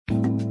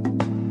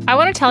I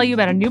want to tell you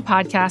about a new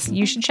podcast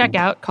you should check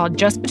out called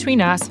Just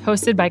Between Us,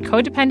 hosted by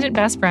codependent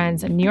best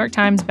friends and New York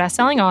Times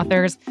bestselling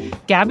authors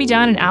Gabby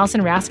Dunn and Allison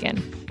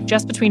Raskin.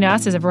 Just Between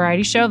Us is a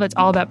variety show that's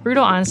all about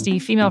brutal honesty,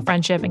 female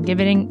friendship, and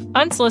giving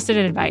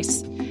unsolicited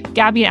advice.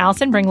 Gabby and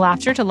Allison bring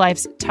laughter to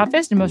life's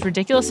toughest and most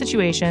ridiculous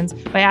situations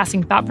by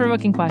asking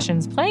thought-provoking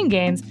questions, playing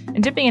games,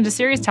 and dipping into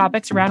serious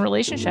topics around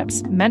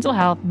relationships, mental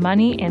health,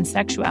 money, and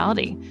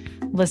sexuality.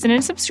 Listen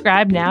and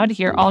subscribe now to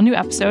hear all new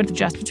episodes of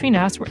Just Between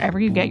Us wherever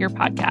you get your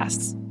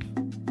podcasts.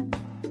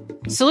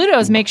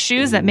 Saludos makes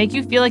shoes that make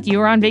you feel like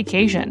you are on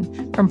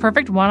vacation. From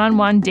perfect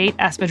one-on-one date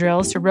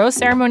espadrilles to rose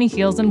ceremony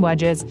heels and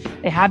wedges,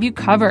 they have you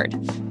covered.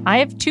 I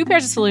have 2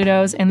 pairs of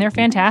Saludos, and they're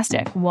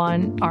fantastic.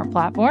 One are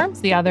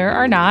platforms, the other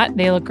are not.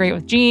 They look great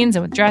with jeans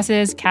and with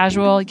dresses,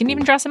 casual. You can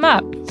even dress them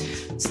up.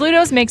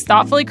 Saludos makes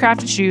thoughtfully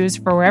crafted shoes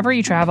for wherever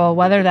you travel,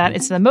 whether that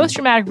it's the most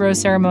dramatic rose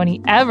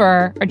ceremony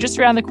ever or just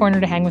around the corner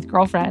to hang with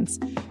girlfriends.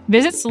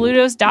 Visit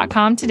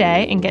saludos.com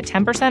today and get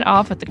 10%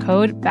 off with the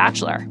code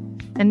BACHELOR.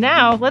 And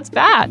now, let's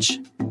batch.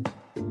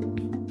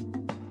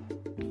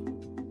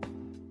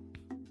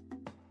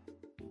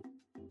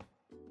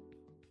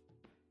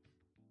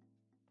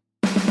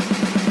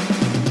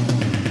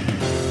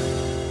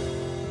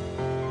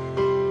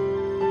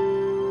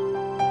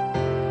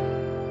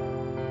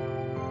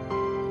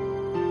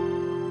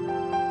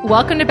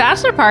 Welcome to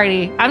Bachelor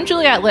Party. I'm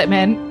Juliette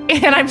Littman,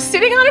 and I'm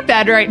sitting on a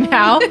bed right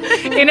now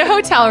in a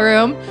hotel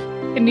room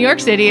in New York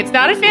City. It's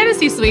not a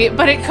fantasy suite,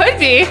 but it could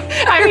be.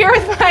 I'm here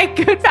with my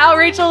good pal,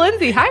 Rachel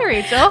Lindsay. Hi,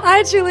 Rachel.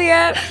 Hi,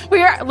 Juliette.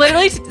 We are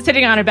literally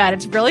sitting on a bed.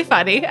 It's really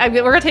funny.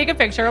 We're going to take a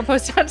picture. We'll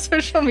post it on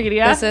social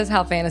media. This is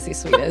how fantasy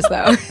suite is,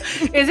 though.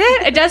 Is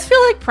it? It does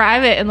feel like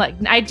private. And like,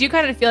 I do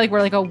kind of feel like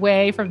we're like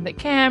away from the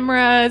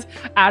cameras,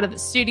 out of the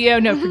studio,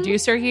 no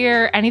producer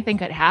here. Anything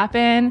could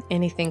happen.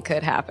 Anything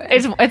could happen.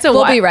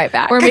 We'll be right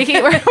back. We're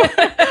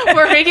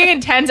making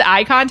intense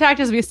eye contact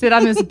as we sit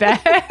on this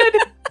bed.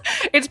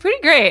 It's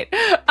pretty great.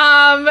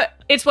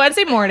 It's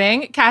Wednesday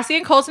morning. Cassie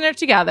and Colton are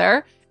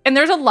together, and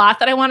there's a lot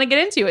that I want to get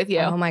into with you.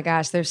 Oh my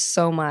gosh, there's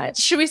so much.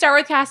 Should we start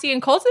with Cassie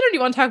and Colton, or do you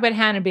want to talk about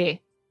Hannah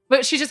B?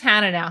 But she's just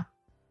Hannah now.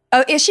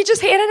 Oh, is she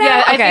just Hannah now?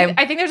 Yeah, okay.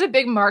 I think there's a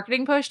big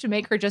marketing push to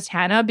make her just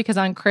Hannah, because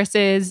on Chris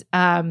Harrison's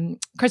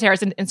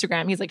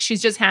Instagram, he's like,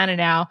 she's just Hannah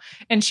now.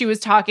 And she was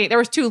talking, there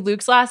was 2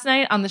 Lukes last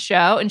night on the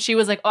show, and she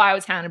was like, oh, I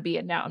was Hannah B,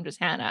 and now I'm just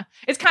Hannah.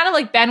 It's kind of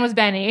like Ben was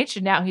Ben H,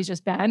 and now he's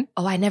just Ben.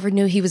 Oh, I never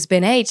knew he was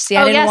Ben H. See,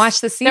 I didn't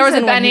watch the season. There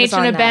was a Ben H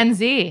and a Ben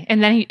Z.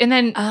 And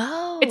then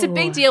oh, it's a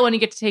big deal when you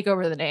get to take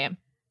over the name.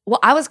 Well,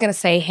 I was going to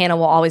say Hannah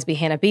will always be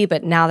Hannah B,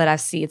 but now that I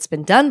see it's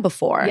been done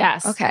before.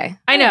 Yes. Okay.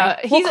 I know.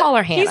 We'll call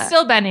her Hannah. He's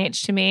still Ben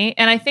H to me.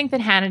 And I think that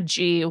Hannah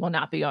G will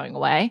not be going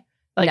away.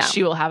 Like,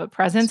 she will have a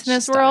presence in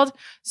this world.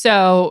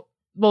 So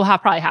we'll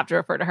probably have to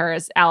refer to her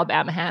as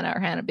Alabama Hannah or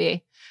Hannah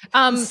B.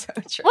 So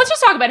true. Let's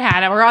just talk about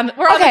Hannah. We're on the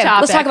topic.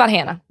 Let's talk about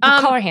Hannah. We'll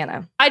call her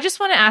Hannah. I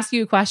just want to ask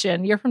you a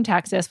question. You're from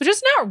Texas, which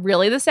is not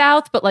really the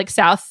South, but like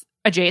South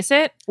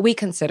adjacent. We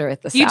consider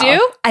it the South. You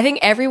do? I think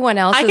everyone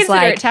else I is consider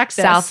like it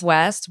Texas.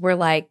 Southwest. We're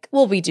like,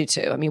 well, we do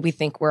too. I mean, we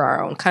think we're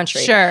our own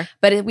country. Sure.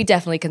 But we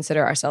definitely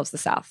consider ourselves the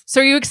South.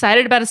 So are you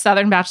excited about a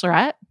Southern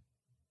Bachelorette?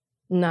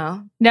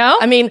 No. No?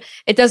 I mean,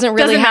 it doesn't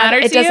really matter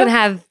to it doesn't you?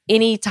 have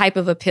any type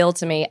of appeal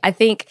to me. I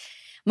think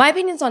my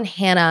opinions on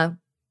Hannah,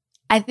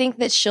 I think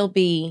that she'll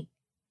be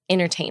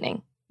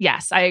entertaining.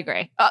 Yes, I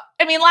agree.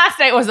 I mean, last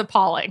night was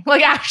appalling,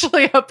 like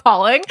actually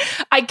appalling.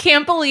 I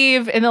can't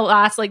believe in the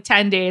last like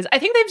 10 days, I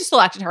think they've just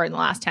selected her in the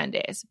last 10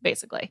 days,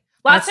 basically.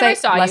 Last time I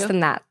saw less you,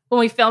 than that. when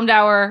we filmed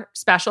our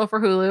special for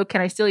Hulu, Can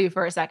I Steal You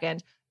for a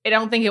Second? I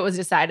don't think it was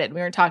decided.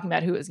 We were talking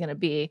about who it was going to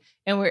be.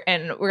 And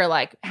we're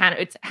like,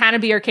 it's Hannah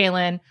B or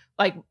Kaylin.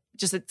 Like,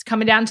 just it's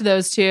coming down to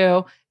those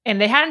 2.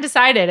 And they hadn't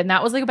decided. And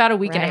that was like about a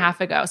week and a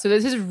half ago. So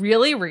this is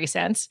really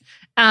recent.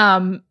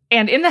 And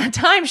in that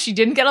time, she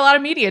didn't get a lot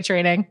of media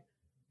training.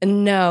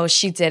 No,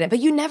 she didn't. But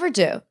you never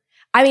do.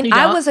 I mean,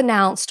 I was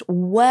announced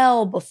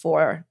well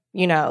before,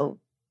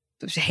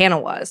 Hannah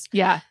was.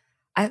 Yeah.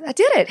 I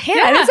did it. Hannah.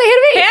 Yeah. I didn't say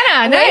Hannah B.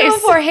 Hannah, way nice.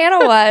 before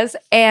Hannah was.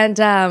 And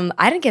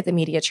I didn't get the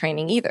media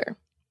training either.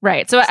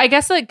 Right. So I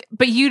guess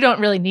but you don't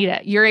really need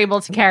it. You're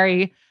able to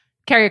carry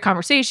a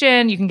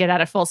conversation. You can get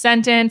out a full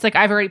sentence. Like,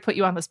 I've already put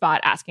you on the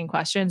spot asking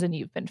questions and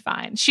you've been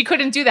fine. She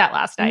couldn't do that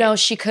last night. No,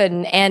 she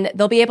couldn't. And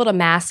they'll be able to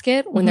mask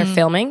it when they're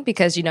filming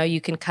because,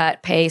 you can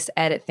cut, paste,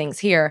 edit things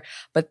here.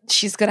 But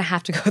she's going to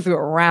have to go through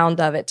a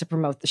round of it to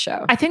promote the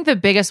show. I think the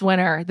biggest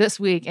winner this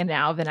week and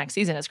now of the next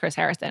season is Chris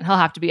Harrison. He'll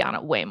have to be on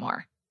it way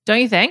more. Don't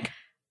you think?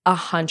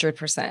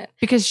 100%.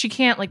 Because she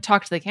can't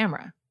talk to the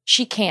camera.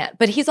 She can't.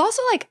 But he's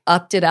also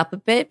upped it up a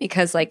bit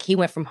because he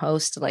went from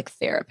host to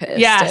therapist.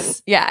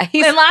 Yes.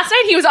 And last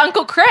night he was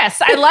Uncle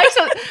Chris. I liked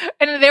it.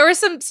 And there was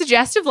some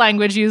suggestive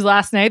language used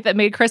last night that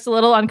made Chris a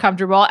little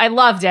uncomfortable. I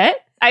loved it.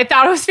 I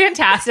thought it was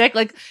fantastic.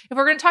 If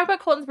we're going to talk about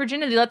Colton's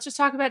virginity, let's just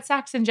talk about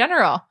sex in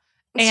general.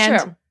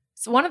 It's true.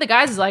 So one of the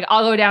guys is like,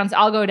 I'll go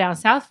down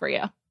south for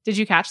you. Did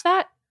you catch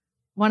that?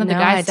 One of the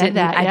guys did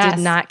that. I did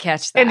not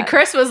catch that. And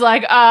Chris was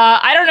like,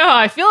 I don't know how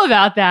I feel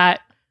about that.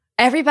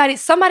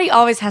 somebody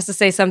always has to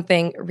say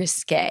something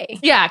risque.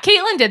 Yeah,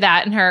 Caitlyn did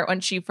that when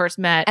she first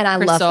met And I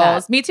Chris love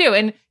Soules. that. Me too.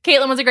 And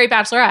Caitlyn was a great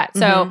bachelorette.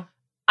 So Mhm.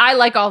 I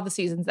like all the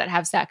seasons that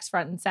have sex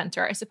front and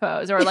center, I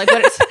suppose, or like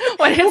when it's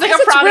like a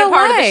it's prominent real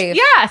part of life.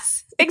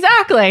 Yes,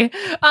 exactly.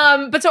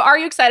 But so are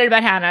you excited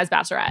about Hannah as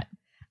bachelorette?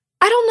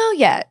 I don't know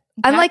yet.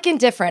 I'm Okay. like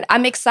indifferent.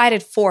 I'm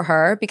excited for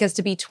her because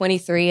to be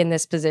 23 in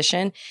this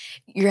position,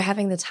 you're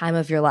having the time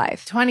of your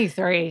life.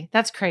 23.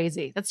 That's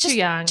crazy. That's too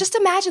young. Just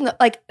imagine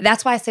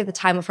that's why I say the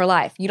time of her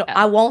life. Yeah.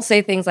 I won't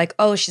say things like,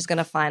 oh, she's going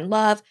to find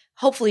love.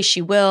 Hopefully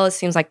she will. It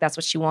seems like that's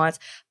what she wants.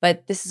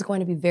 But this is going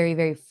to be very,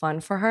 very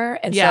fun for her.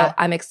 And so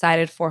I'm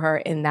excited for her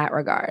in that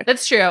regard.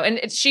 That's true.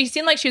 And she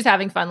seemed like she was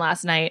having fun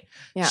last night.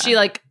 Yeah.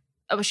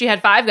 She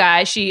had 5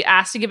 guys. She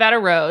asked to give out a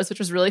rose, which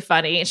was really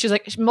funny. And she's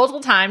like,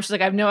 multiple times, she's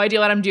like, I have no idea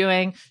what I'm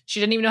doing.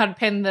 She didn't even know how to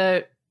pin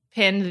the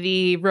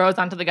rose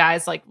onto the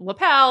guy's like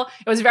lapel.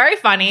 It was very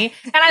funny.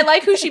 And I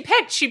like who she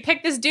picked. She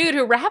picked this dude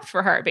who rapped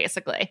for her,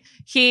 basically.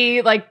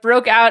 He like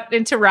broke out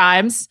into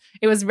rhymes.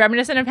 It was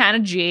reminiscent of Hannah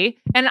G.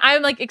 And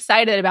I'm like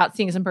excited about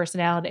seeing some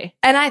personality.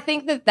 And I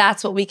think that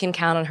that's what we can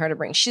count on her to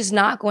bring. She's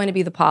not going to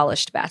be the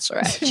polished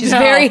bachelorette. She's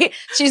No.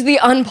 she's the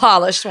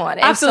unpolished one.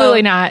 And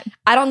Absolutely so, not.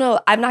 I don't know.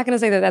 I'm not going to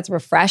say that that's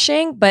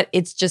refreshing, but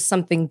it's just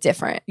something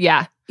different.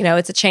 Yeah.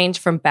 It's a change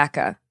from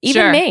Becca.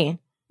 Even Sure. me.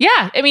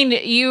 Yeah. I mean,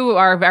 you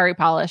are very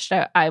polished,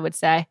 I would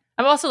say.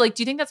 I'm also like,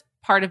 do you think that's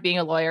part of being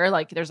a lawyer?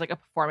 Like there's like a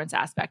performance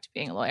aspect to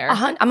being a lawyer.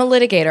 I'm a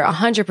litigator,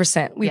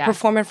 100%. We Yeah.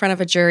 perform in front of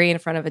a jury, in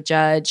front of a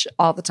judge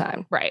all the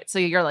time. Right. So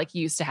you're like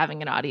used to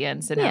having an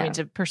audience and Yeah. having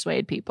to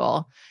persuade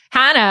people.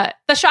 Hannah,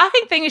 the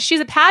shocking thing is she's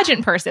a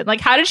pageant person.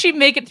 Like, how did she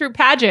make it through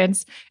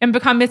pageants and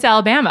become Miss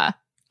Alabama?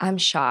 I'm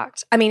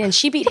shocked. I mean, and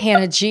she beat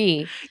Hannah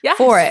G Yes.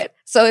 for it.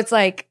 So it's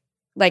like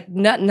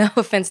no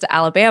offense to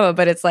Alabama,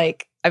 but it's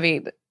like, I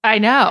mean, I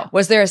know.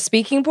 was there a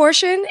speaking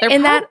portion There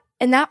in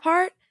that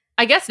part?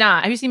 I guess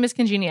not. Have you seen Miss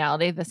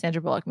Congeniality, the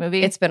Sandra Bullock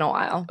movie? It's been a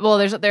while. Well,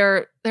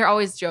 they're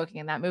always joking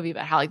in that movie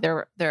about how like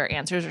their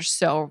answers are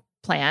so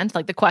planned.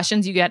 Like the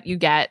questions you get,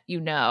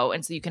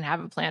 and so you can have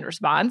a planned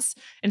response.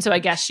 And so I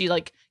guess she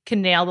like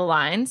can nail the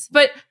lines.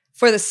 But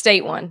For the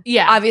state one.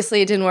 yeah,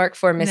 Obviously, it didn't work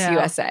for Miss no,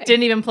 USA.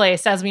 didn't even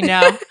place, as we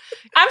know.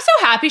 I'm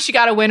so happy she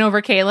got a win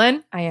over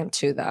Caitlyn. I am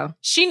too, though.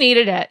 She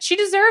needed it. She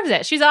deserves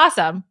it. She's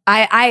awesome.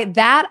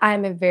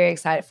 I'm very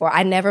excited for.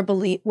 I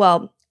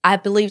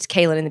believed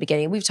Caitlyn in the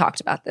beginning. We've talked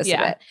about this a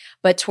bit.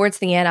 But towards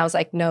the end, I was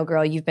like, no,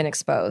 girl, you've been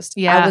exposed.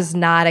 Yeah. I was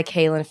not a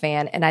Caitlyn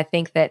fan. And I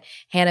think that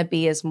Hannah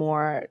B is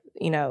more,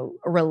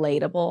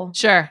 relatable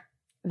Sure.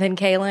 than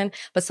Caitlyn.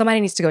 But somebody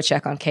needs to go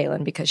check on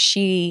Caitlyn because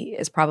she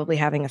is probably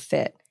having a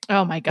fit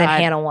Oh my God. that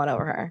Hannah won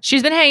over her.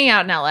 She's been hanging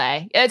out in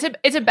LA.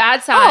 It's a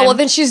bad sign. Oh, well,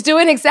 then she's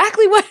doing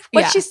exactly what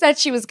Yeah. she said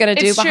she was going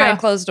to do It's behind true.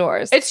 closed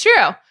doors. It's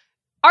true.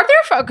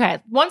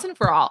 Once and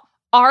for all,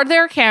 are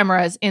there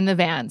cameras in the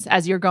vans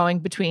as you're going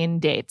between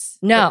dates?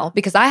 No,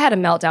 because I had a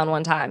meltdown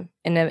one time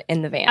in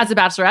the van As a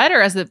bachelorette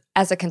or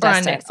as a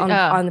contestant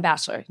on The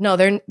Bachelor. No,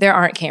 there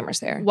aren't cameras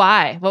there.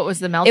 why? What was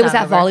the meltdown? It was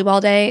that over?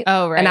 volleyball day.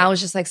 Oh, right. And I was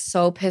just like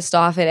so pissed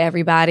off at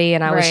everybody.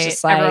 And I was Right.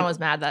 just like, Everyone was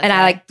mad that and day.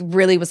 I like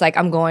really was like,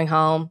 I'm going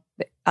home.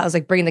 I was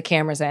like, bring the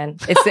cameras in.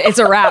 It's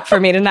a wrap for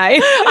me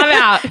tonight. I'm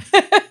out.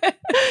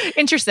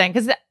 Interesting.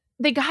 Because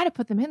they got to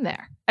put them in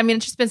there. I mean,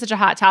 it's just been such a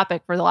hot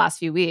topic for the last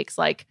few weeks.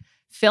 Like,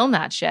 film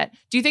that shit.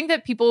 Do you think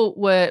that people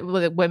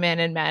women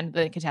and men,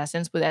 the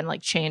contestants, would then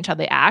like change how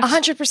they act?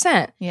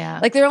 100%. Yeah.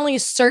 Like there are only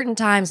certain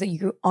times that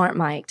you aren't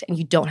mic'd and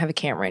you don't have a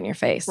camera in your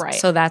face. Right.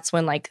 So that's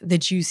when like the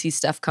juicy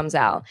stuff comes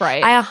out.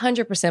 Right. I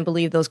 100%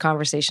 believe those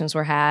conversations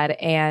were had.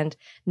 And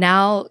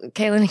now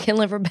Caitlyn can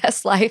live her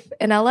best life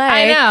in LA.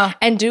 I know.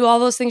 And do all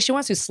those things she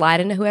wants to. Slide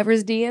into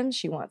whoever's DMs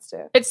she wants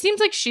to. It seems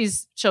like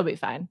she'll be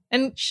fine.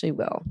 And She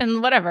will.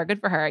 whatever.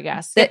 Good for her, I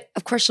guess.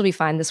 Of course she'll be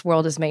fine. This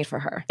world is made for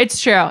her.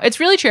 It's true. It's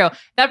really true.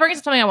 That brings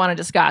up something I want to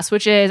discuss,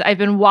 which is I've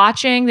been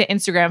watching the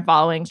Instagram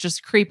followings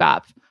just creep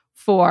up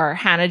for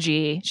Hannah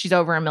G. She's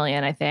over 1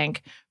 million, I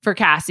think. For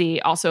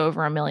Cassie, also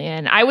over 1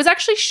 million. I was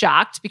actually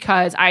shocked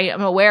because I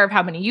am aware of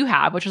how many you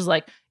have, which is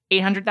like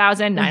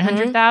 800,000,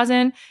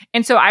 900,000.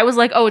 And so I was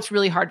like, oh, it's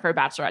really hard for a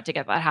bachelorette to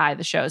get that high.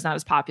 The show is not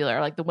as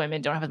popular. Like the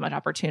women don't have as much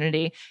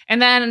opportunity. And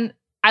then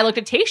I looked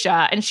at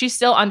Tayshia and she's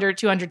still under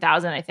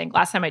 200,000, I think,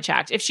 last time I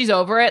checked. If she's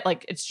over it,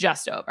 like it's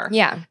just over.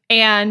 Yeah.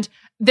 And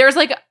there's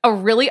like a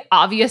really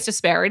obvious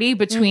disparity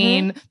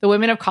between the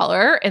women of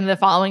color and the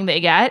following they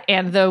get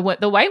and the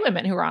white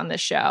women who are on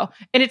this show.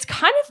 And it's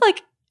kind of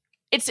like,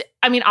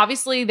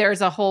 obviously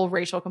there's a whole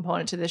racial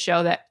component to this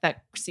show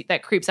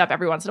that creeps up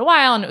every once in a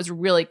while. And it was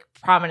really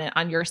prominent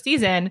on your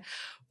season,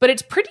 but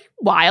it's pretty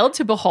wild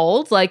to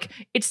behold. Like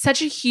it's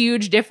such a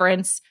huge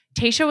difference.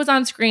 Tayshia was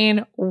on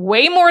screen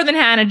way more than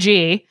Hannah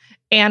G.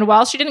 And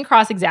while she didn't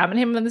cross-examine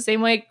him in the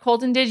same way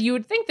Colton did, you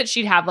would think that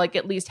she'd have like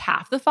at least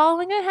half the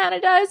following that Hannah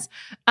does.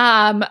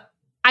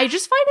 I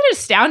just find it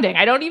astounding.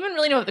 I don't even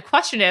really know what the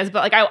question is, but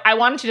like I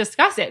wanted to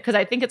discuss it because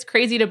I think it's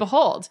crazy to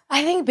behold.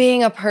 I think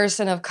being a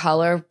person of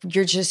color,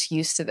 you're just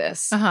used to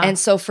this. Uh-huh. And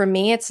so for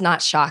me, it's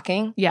not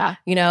shocking. Yeah,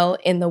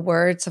 In the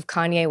words of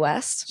Kanye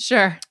West,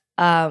 sure.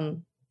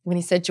 when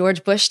he said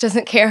George Bush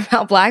doesn't care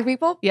about Black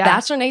people,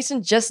 Bachelor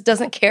Nation just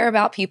doesn't care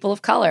about people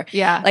of color.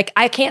 Yeah. Like,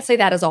 I can't say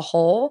that as a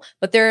whole,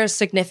 but there are a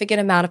significant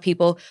amount of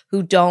people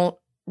who don't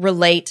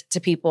relate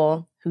to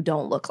people who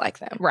don't look like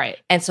them. Right.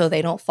 And so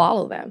they don't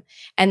follow them.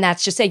 And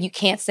that's just it. You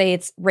can't say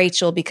it's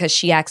Rachel because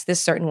she acts this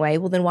certain way.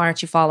 Well, then why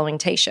aren't you following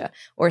Tayshia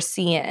or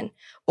CN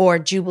or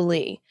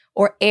Jubilee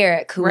or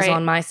Eric, who was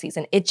on my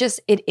season? It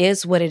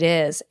is what it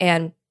is.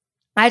 And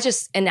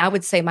I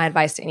would say my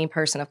advice to any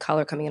person of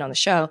color coming in on the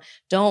show,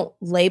 don't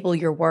label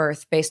your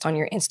worth based on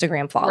your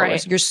Instagram followers.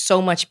 Right. You're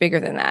so much bigger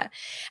than that.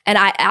 And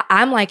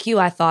I'm like you.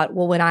 I thought,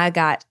 well, when I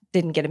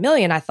didn't get 1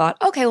 million, I thought,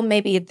 okay, well,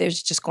 maybe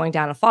there's just going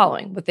down a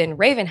following. But then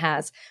Raven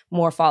has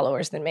more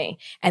followers than me.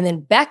 And then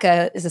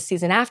Becca is a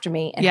season after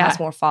me and has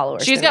more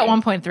followers. She's got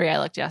 1.3, I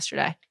looked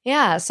yesterday.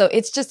 Yeah. So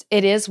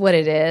it is what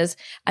it is.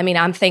 I mean,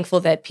 I'm thankful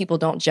that people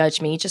don't judge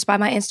me just by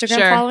my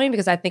Instagram following,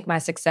 because I think my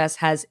success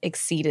has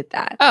exceeded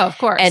that. Oh, of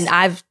course. And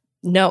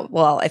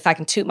if I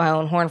can toot my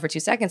own horn for 2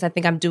 seconds, I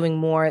think I'm doing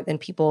more than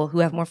people who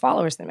have more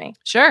followers than me.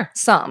 Sure.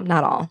 Some,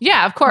 not all.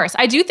 Yeah, of course.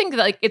 I do think that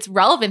like it's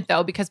relevant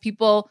though, because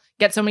people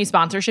get so many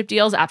sponsorship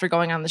deals after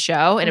going on the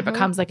show, and it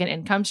becomes like an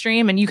income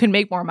stream, and you can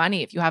make more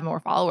money if you have more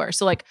followers.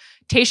 So like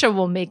Tayshia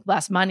will make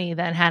less money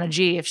than Hannah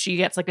G if she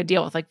gets like a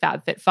deal with like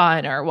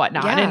FabFitFun or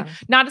whatnot. Yeah. And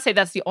not to say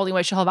that's the only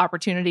way she'll have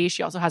opportunity.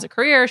 She also has a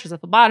career. She's a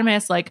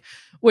phlebotomist, like,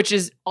 which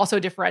is also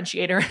a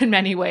differentiator in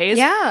many ways.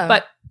 Yeah.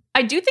 But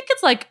I do think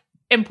it's like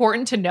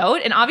important to note,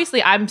 and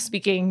obviously I'm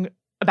speaking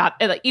about,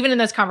 like, even in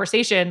this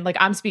conversation, like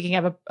I'm speaking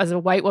as a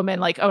white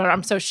woman, like, oh,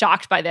 I'm so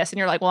shocked by this, and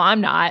you're like, well,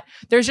 I'm not.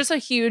 There's just a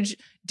huge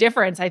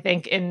difference, I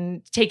think,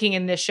 in taking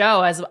in this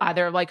show as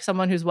either like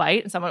someone who's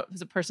white and someone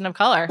who's a person of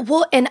color.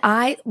 Well, and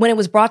when it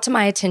was brought to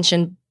my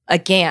attention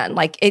again,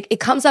 like it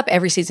comes up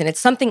every season. It's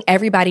something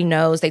everybody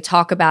knows. They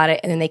talk about it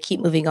and then they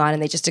keep moving on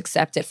and they just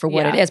accept it for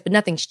what it is, but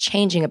nothing's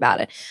changing about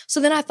it. So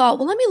then I thought,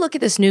 well, let me look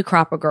at this new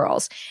crop of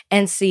girls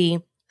and see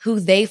who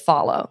they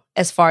follow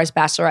as far as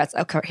bachelorettes.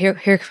 Okay,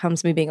 here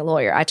comes me being a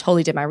lawyer. I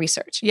totally did my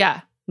research.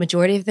 Yeah.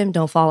 Majority of them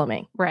don't follow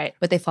me. Right.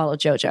 But they follow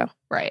JoJo.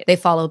 Right. They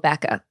follow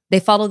Becca. They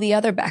follow the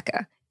other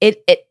Becca.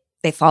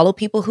 They follow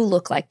people who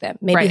look like them,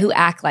 maybe who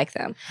act like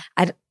them.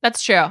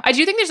 That's true. I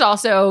do think there's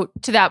also,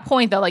 to that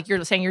point, though, like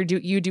you're saying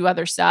you do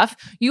other stuff.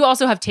 You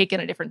also have taken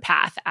a different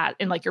path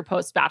in like your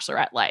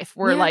post-bachelorette life,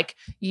 where like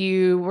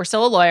you were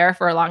still a lawyer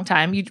for a long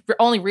time. You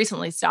only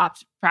recently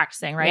stopped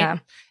practicing, right? Yeah.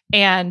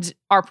 And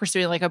are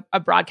pursuing like a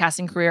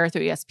broadcasting career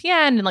through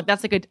ESPN. And like,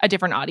 that's like a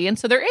different audience.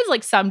 So there is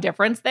like some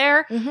difference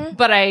there,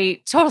 but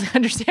I totally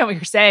understand what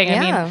you're saying.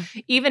 Yeah. I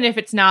mean, even if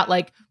it's not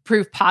like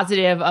proof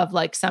positive of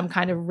like some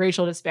kind of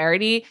racial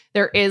disparity,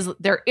 there is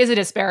a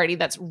disparity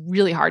that's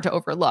really hard to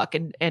overlook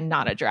and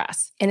not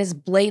address. And it's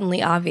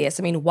blatantly obvious.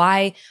 I mean,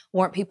 why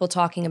weren't people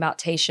talking about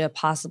Tayshia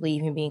possibly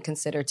even being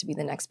considered to be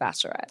the next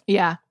Bachelorette?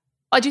 Yeah.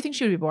 I do think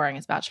she would be boring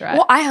as Bachelorette.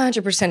 Well, I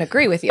 100%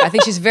 agree with you. I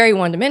think she's very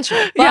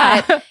one-dimensional.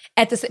 But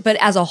but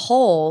as a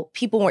whole,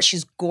 people weren't.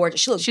 She's gorgeous.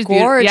 She's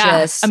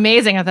gorgeous,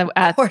 amazing on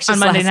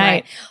Monday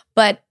night.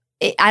 But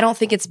I don't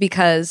think it's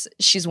because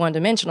she's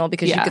one-dimensional.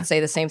 Because you could say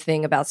the same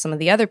thing about some of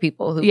the other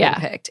people who've been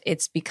picked.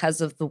 It's because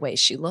of the way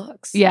she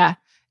looks. Yeah,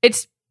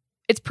 it's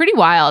pretty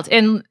wild.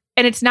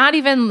 And it's not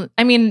even,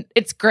 I mean,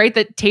 it's great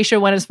that Tayshia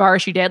went as far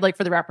as she did, like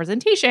for the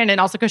representation, and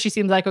also because she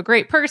seems like a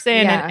great person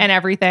and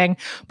everything.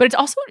 But it's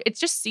also, it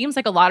just seems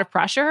like a lot of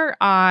pressure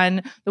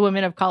on the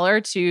women of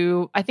color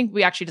to, I think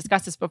we actually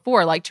discussed this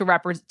before, like to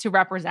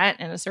represent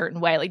in a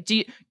certain way. Like,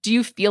 do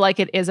you feel like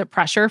it is a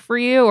pressure for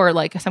you, or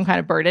like some kind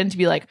of burden to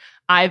be like,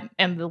 I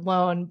am the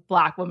lone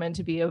Black woman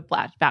to be a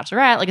Black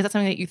Bachelorette? Like, is that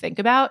something that you think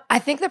about? I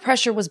think the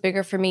pressure was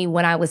bigger for me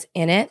when I was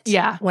in it.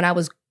 Yeah. When I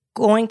was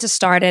going to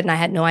start it and I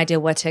had no idea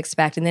what to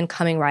expect, and then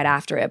coming right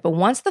after it. But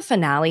once the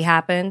finale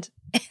happened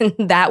and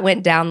that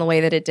went down the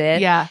way that it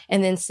did,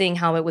 and then seeing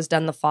how it was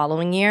done the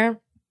following year,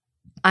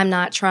 I'm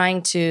not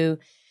trying to,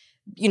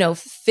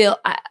 feel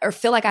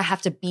like I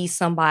have to be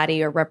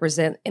somebody or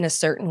represent in a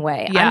certain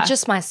way. Yeah. I'm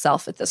just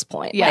myself at this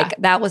point. Yeah. Like,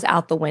 that was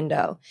out the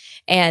window.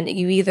 And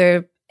you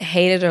either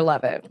hate it or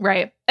love it.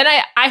 Right. And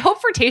I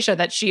hope for Tayshia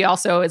that she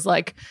also is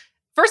like,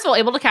 first of all,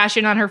 able to cash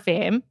in on her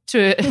fame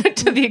to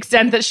the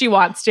extent that she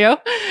wants to.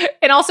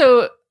 And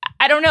also,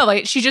 I don't know,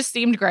 like, she just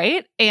seemed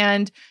great.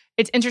 And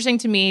it's interesting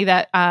to me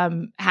that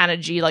Hannah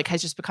G like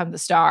has just become the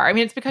star. I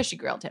mean, it's because she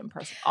grilled him,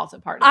 also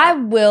part of it. I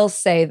will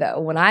say, though,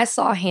 when I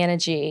saw Hannah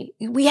G,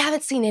 we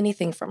haven't seen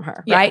anything from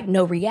her, right?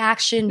 No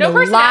reaction, no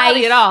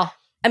personality life at all.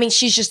 I mean,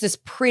 she's just this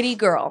pretty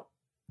girl.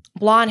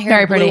 Blonde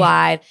hair,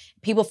 blue-eyed.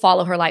 People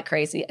follow her like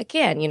crazy.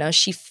 Again,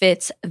 she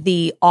fits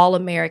the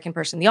all-American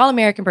person. The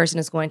all-American person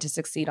is going to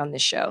succeed on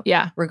this show,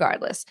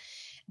 regardless.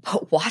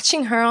 But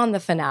watching her on the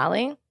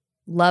finale,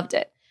 loved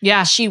it.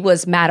 Yeah. She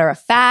was matter of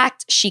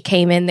fact. She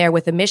came in there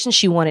with a mission.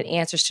 She wanted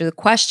answers to the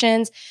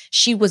questions.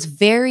 She was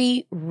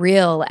very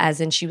real,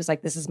 as in she was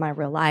like, this is my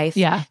real life.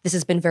 Yeah. This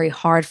has been very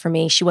hard for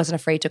me. She wasn't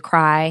afraid to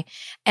cry.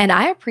 And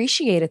I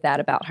appreciated that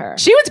about her.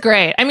 She was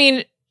great. I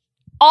mean,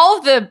 all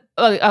of the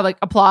like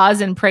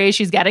applause and praise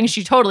she's getting,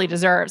 she totally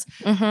deserves.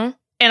 Mm-hmm.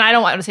 and I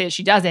don't want to say that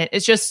she doesn't,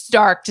 it's just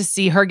stark to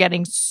see her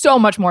getting so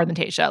much more than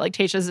Tayshia. Like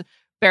Tayshia's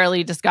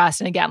barely discussed.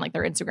 And again, like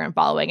their Instagram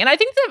following. And I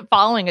think the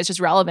following is just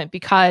relevant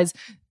because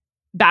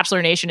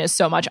Bachelor Nation is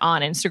so much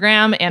on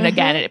Instagram. And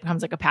again, it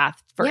becomes like a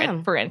path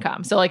for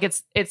income. So like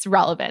it's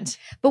relevant.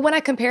 But when I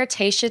compare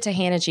Tayshia to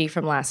Hannah G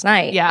from last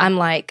night,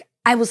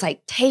 I was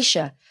like,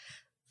 Tayshia,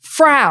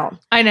 frown.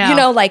 I know. You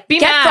know, like Be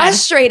get mad.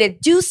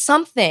 Frustrated, do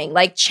something,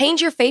 like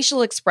change your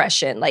facial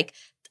expression. Like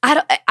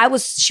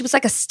she was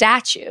like a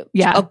statue.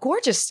 Yeah. A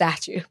gorgeous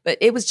statue. But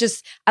I was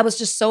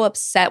just so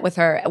upset with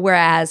her.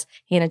 Whereas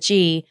Hannah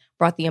G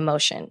brought the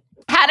emotion.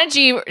 Hannah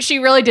G, she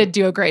really did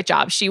do a great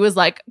job. She was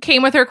like,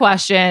 came with her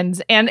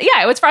questions. And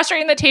yeah, it was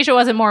frustrating that Tayshia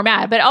wasn't more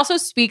mad, but it also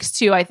speaks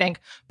to, I think,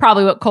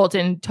 probably what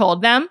Colton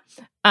told them.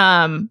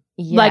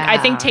 Like, I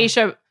think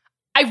Tayshia,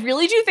 I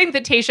really do think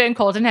that Tayshia and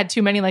Colton had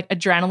too many like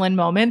adrenaline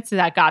moments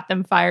that got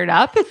them fired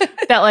up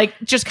that like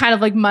just kind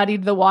of like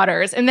muddied the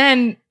waters. And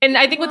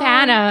I think with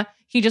Hannah,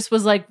 he just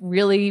was like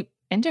really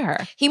into her.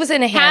 He was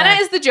into Hannah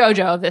is the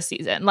JoJo of this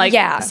season. Like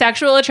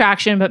sexual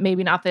attraction, but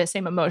maybe not the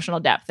same emotional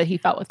depth that he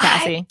felt with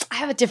Cassie. I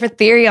have a different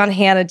theory on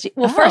Hannah G.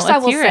 Well, first I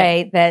will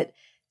say that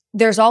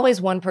there's always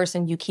one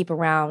person you keep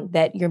around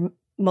that you're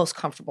most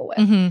comfortable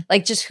with.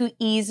 Like just who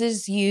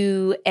eases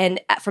you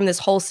and from this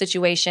whole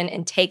situation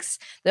and takes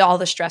all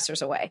the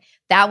stressors away.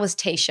 That was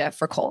Tayshia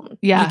for Colton.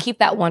 Yeah. You keep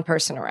that one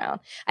person around.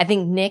 I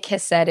think Nick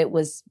has said it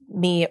was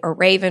me or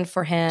Raven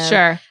for him.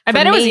 Sure. I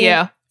bet it was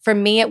you. For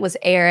me, it was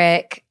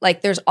Eric. Like,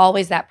 there's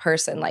always that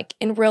person. Like,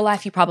 in real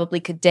life, you probably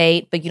could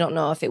date, but you don't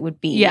know if it would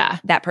be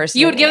that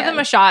person. You would give them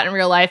a shot in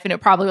real life, and it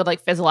probably would,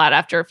 like, fizzle out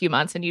after a few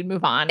months, and you'd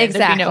move on. And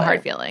there'd be no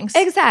hard feelings.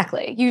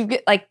 Exactly.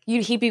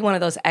 He'd be one of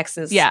those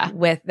exes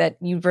with that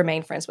you'd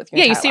remain friends with your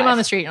entire you see him life. on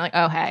the street, and you're like,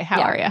 oh, hey, how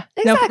are you?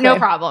 Exactly. No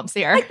problems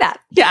here. Like that.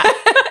 Yeah.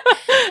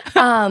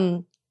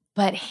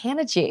 But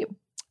Hannah G,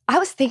 I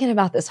was thinking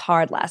about this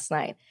hard last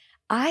night.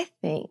 I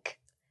think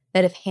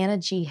that if Hannah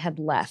G had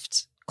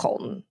left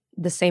Colton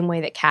the same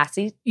way that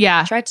Cassie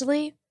tried to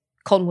leave,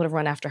 Colton would have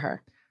run after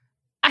her.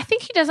 I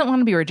think he doesn't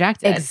want to be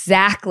rejected.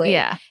 Exactly.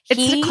 Yeah.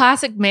 It's a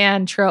classic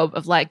man trope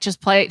of like,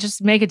 just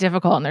make it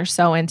difficult and they're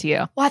so into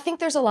you. Well, I think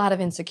there's a lot of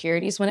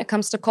insecurities when it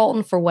comes to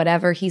Colton for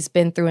whatever he's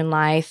been through in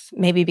life.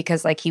 Maybe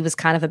because like he was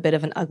kind of a bit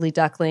of an ugly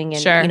duckling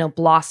and,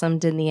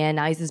 blossomed in the end.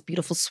 Now he's this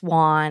beautiful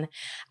swan.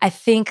 I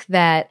think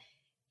that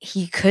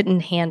he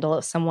couldn't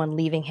handle someone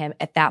leaving him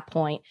at that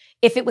point.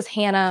 If it was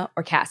Hannah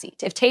or Cassie.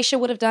 If Tayshia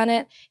would have done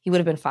it, he would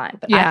have been fine.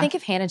 But I think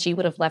if Hannah G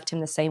would have left him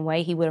the same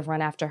way, he would have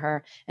run after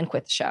her and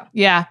quit the show.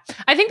 Yeah.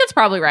 I think that's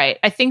probably right.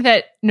 I think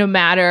that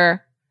I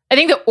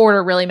think the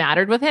order really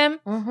mattered with him.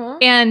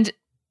 And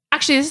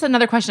actually, this is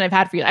another question I've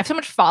had for you. I have so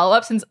much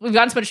follow-up since we've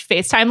gotten so much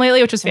FaceTime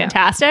lately, which was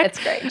fantastic.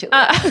 It's great, Julia.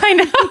 I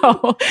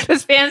know.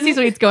 This fantasy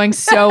suite's going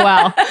so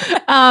well.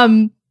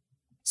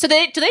 So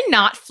do they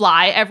not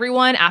fly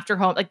everyone after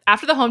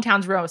the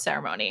hometown's rose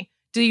ceremony?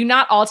 Do you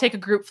not all take a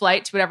group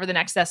flight to whatever the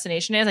next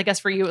destination is? I guess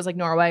for you it was like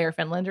Norway or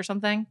Finland or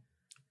something.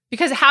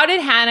 Because how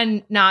did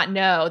Hannah not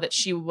know that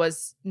she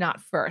was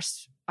not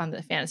first on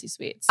the fantasy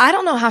suites? I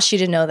don't know how she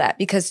didn't know that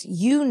because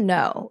you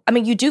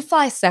do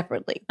fly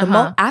separately.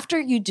 After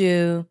you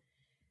go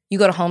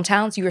to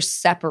hometowns, you are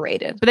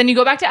separated. But then you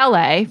go back to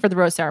LA for the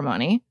rose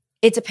ceremony.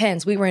 It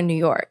depends. We were in New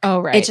York.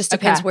 Oh, right. It just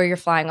depends where you're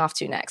flying off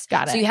to next.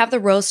 Got it. So you have the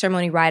rose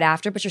ceremony right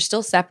after, but you're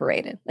still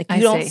separated. Like you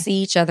don't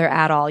see each other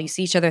at all. You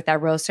see each other at that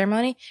rose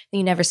ceremony, then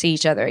you never see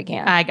each other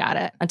again. I got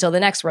it. Until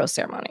the next rose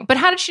ceremony. But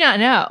how did she not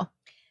know?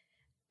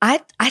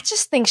 I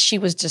just think she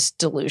was just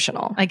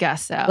delusional. I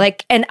guess so.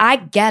 And I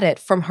get it.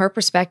 From her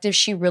perspective,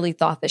 she really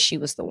thought that she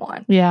was the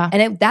one. Yeah.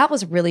 And that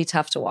was really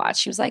tough to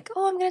watch. She was like,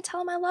 oh, I'm going to tell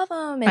him I love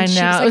him. And I know.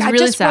 She was like, it was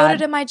really I just sad. wrote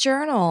it in my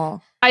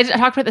journal. I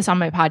talked about this on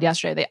my pod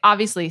yesterday. They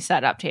obviously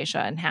set up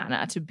Tayshia and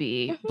Hannah to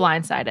be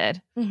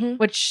blindsided,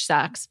 which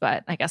sucks,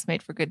 but I guess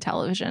made for good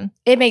television.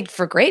 It made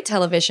for great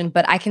television,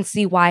 but I can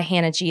see why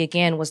Hannah G,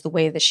 again, was the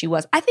way that she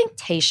was. I think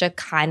Tayshia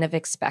kind of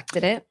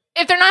expected it.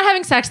 If they're not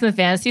having sex in the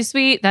fantasy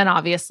suite, then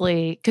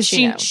obviously, because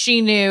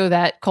she knew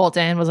that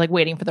Colton was like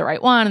waiting for the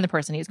right one and the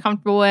person he's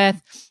comfortable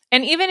with.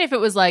 And even if it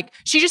was like,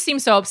 she just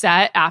seemed so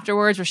upset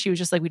afterwards where she was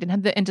just like, we didn't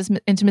have the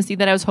intimacy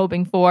that I was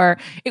hoping for.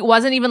 It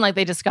wasn't even like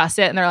they discussed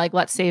it and they're like,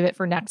 let's save it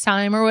for next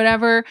time or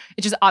whatever.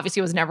 It just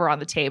obviously was never on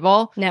the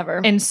table.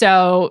 Never. And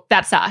so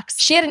that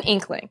sucks. She had an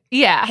inkling.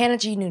 Yeah. Hannah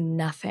G knew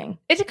nothing.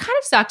 It kind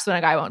of sucks when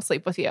a guy won't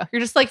sleep with you.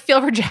 You're just like,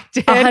 feel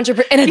rejected.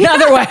 100%. In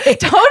another way.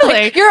 Totally.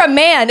 Like, you're a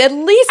man. At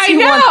least you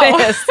want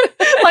this.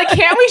 Like,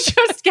 can't we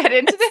just get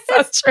into this?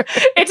 So true.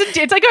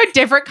 It's like a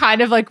different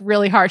kind of like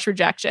really harsh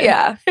rejection.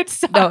 Yeah. It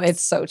sucks. No,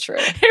 it's so true.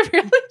 It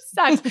really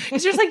sucks.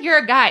 It's just like, you're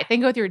a guy.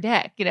 Think with your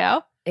dick, you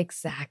know?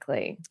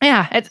 Exactly.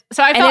 Yeah. And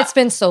it's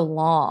been so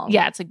long.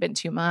 Yeah. It's like been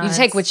 2 months.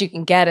 You take what you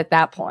can get at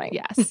that point.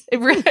 Yes. It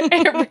really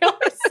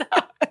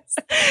sucks.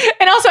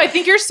 And also, I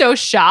think you're so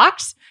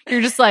shocked.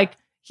 You're just like,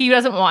 he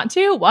doesn't want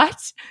to?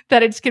 What?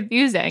 That it's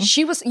confusing.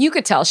 You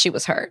could tell she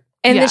was hurt.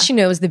 And then she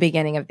knows the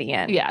beginning of the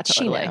end. Yeah,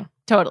 totally.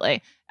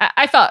 Totally.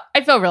 I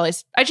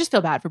just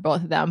feel bad for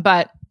both of them,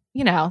 but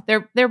you know,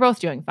 they're both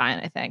doing fine,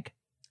 I think.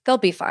 They'll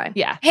be fine.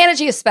 Yeah. Hannah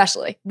G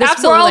especially.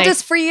 This world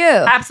is for you.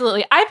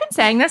 Absolutely. I've been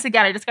saying this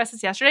again. I discussed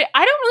this yesterday.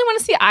 I don't really want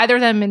to see either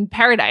of them in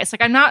Paradise.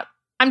 Like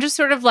I'm just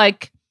sort of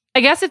like, I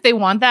guess if they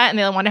want that and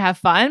they want to have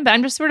fun, but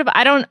I'm just sort of,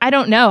 I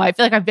don't know. I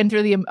feel like I've been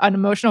through an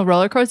emotional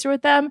roller coaster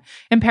with them,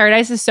 and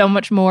Paradise is so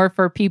much more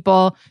for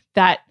people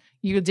that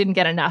you didn't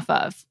get enough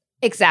of.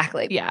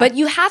 Exactly. Yeah. But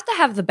you have to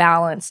have the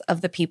balance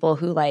of the people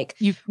who like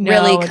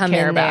really come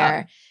in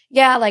there.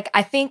 Yeah. Like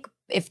I think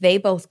if they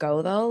both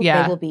go though,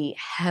 they will be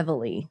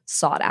heavily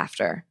sought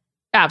after.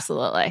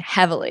 Absolutely.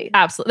 Heavily.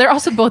 Absolutely. They're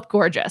also both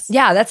gorgeous.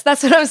 Yeah, that's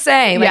what I'm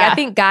saying. Like I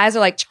think guys are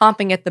like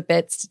chomping at the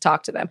bits to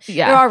talk to them.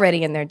 Yeah. They're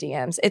already in their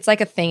DMs. It's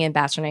like a thing in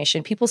Bachelor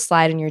Nation. People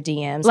slide in your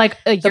DMs. Like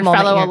your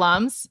fellow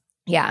alums?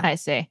 Yeah. I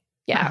see.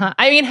 Yeah. Uh-huh.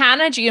 I mean,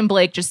 Hannah G and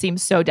Blake just seem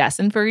so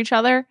destined for each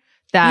other.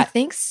 You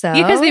think so?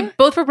 Because they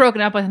both were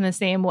broken up with in the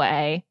same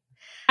way.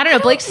 I don't know.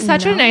 Blake's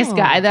such a nice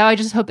guy, though. I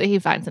just hope that he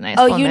finds a nice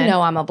woman. You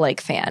know I'm a Blake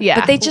fan.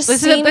 Yeah. But they just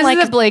this seem is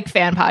like a Blake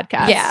fan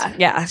podcast. Yeah.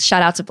 Yeah.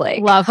 Shout out to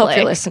Blake. Love Hope Blake.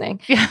 you're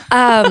listening. Yeah.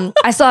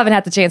 I still haven't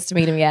had the chance to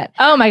meet him yet.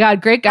 Oh my God.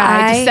 Great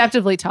guy.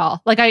 Deceptively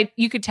tall. Like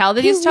you could tell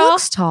that he's tall. He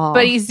looks tall.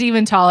 But he's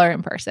even taller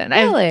in person.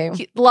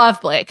 Really? Love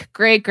Blake.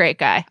 Great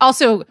guy.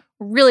 Also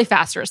really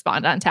fast to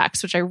respond on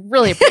text, which I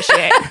really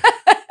appreciate.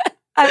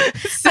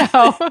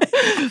 So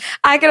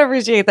I can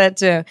appreciate that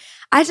too.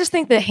 I just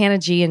think that Hannah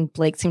G and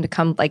Blake seem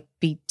to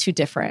be too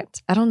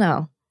different. I don't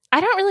know.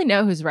 I don't really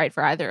know who's right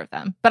for either of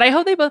them, but I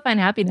hope they both find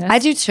happiness. I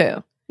do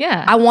too.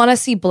 Yeah. I want to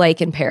see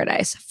Blake in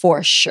Paradise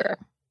for sure.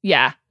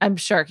 Yeah. I'm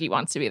sure he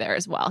wants to be there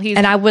as well.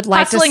 And I would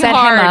like to set him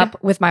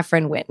up with my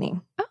friend Whitney.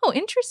 Oh,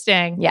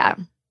 interesting. Yeah.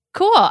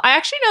 Cool. I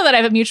actually know that I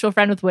have a mutual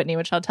friend with Whitney,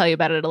 which I'll tell you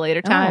about at a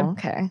later time. Oh,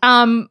 okay.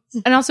 And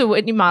also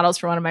Whitney models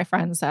for one of my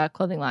friends'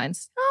 clothing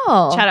lines.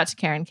 Oh. Shout out to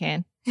Karen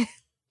Kane.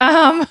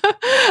 On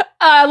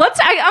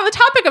the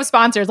topic of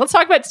sponsors, let's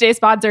talk about today's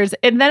sponsors,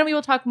 and then we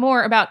will talk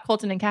more about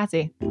Colton and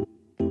Cassie.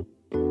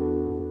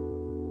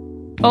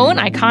 Own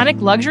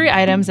iconic luxury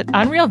items at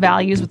unreal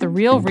values with The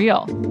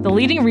RealReal, the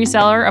leading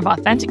reseller of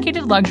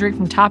authenticated luxury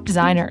from top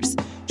designers.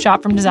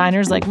 Shop from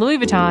designers like Louis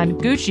Vuitton,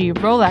 Gucci,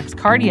 Rolex,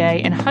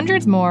 Cartier, and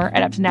hundreds more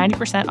at up to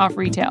 90% off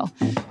retail.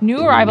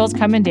 New arrivals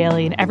come in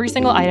daily, and every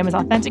single item is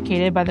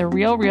authenticated by The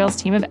RealReal's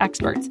team of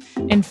experts.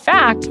 In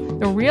fact,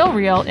 The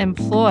RealReal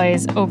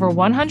employs over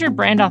 100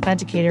 brand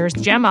authenticators,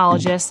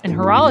 gemologists, and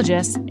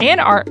horologists,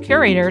 and art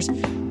curators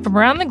from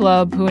around the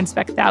globe who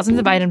inspect thousands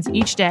of items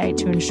each day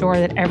to ensure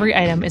that every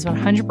item is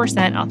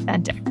 100%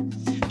 authentic.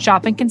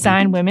 Shop and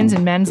consign women's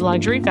and men's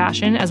luxury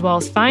fashion, as well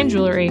as fine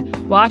jewelry,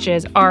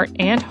 watches, art,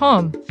 and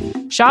home.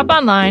 Shop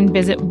online,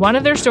 visit one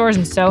of their stores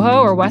in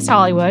Soho or West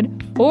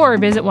Hollywood, or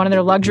visit one of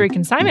their luxury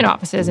consignment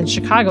offices in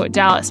Chicago,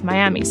 Dallas,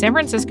 Miami, San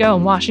Francisco,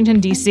 and Washington,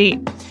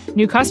 D.C.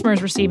 New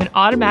customers receive an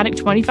automatic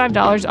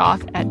 $25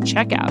 off at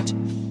checkout.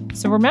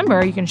 So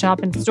remember, you can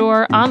shop in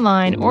store,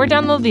 online, or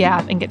download the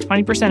app and get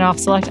 20% off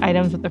select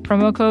items with the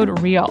promo code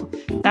REAL.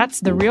 That's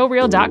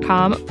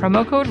therealreal.com,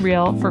 promo code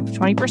REAL for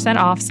 20%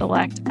 off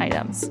select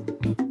items.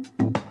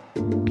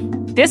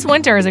 This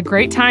winter is a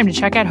great time to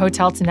check out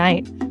Hotel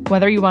Tonight.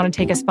 Whether you want to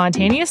take a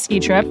spontaneous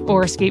ski trip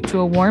or escape to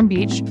a warm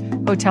beach,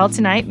 Hotel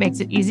Tonight makes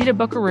it easy to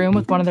book a room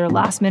with one of their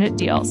last-minute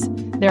deals.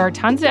 There are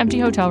tons of empty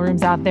hotel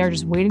rooms out there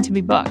just waiting to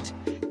be booked.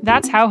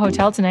 That's how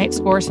Hotel Tonight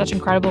scores such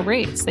incredible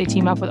rates. They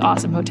team up with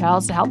awesome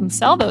hotels to help them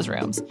sell those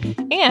rooms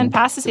and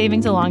pass the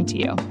savings along to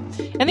you.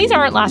 And these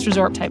aren't last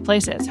resort type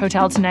places.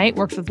 Hotel Tonight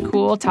works with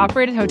cool,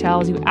 top-rated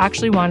hotels you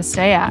actually want to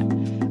stay at.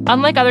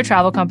 Unlike other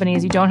travel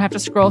companies, you don't have to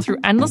scroll through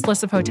endless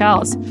lists of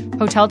hotels.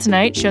 Hotel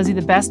Tonight shows you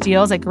the best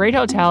deals at great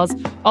hotels,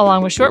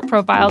 along with short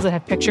profiles that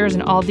have pictures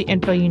and all the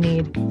info you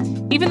need.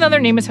 Even though their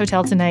name is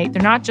Hotel Tonight,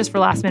 they're not just for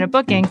last-minute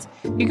bookings.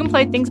 You can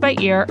play things by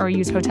ear or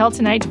use Hotel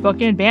Tonight to book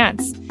in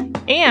advance.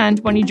 And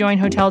when you join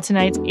Hotel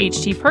Tonight's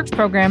HT Perks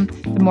program,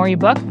 the more you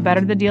book, the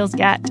better the deals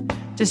get.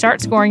 To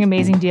start scoring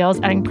amazing deals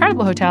at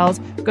incredible hotels,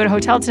 go to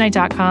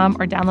hoteltonight.com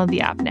or download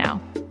the app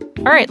now.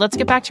 All right, let's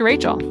get back to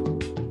Rachel.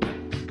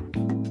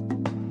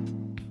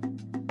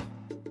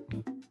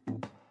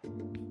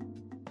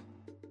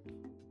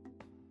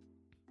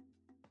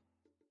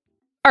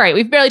 All right,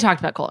 we've barely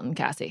talked about Colton and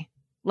Cassie.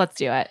 Let's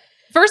do it.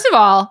 First of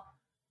all,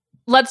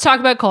 let's talk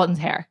about Colton's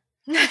hair.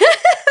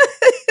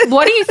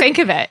 What do you think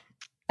of it?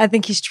 I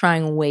think he's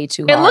trying way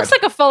too hard. It looks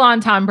like a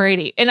full-on Tom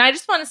Brady. And I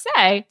just want to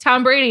say,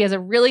 Tom Brady is a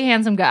really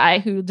handsome guy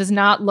who does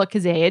not look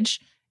his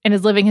age and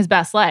is living his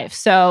best life.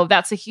 So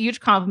that's a huge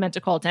compliment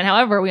to Colton.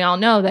 However, we all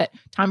know that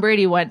Tom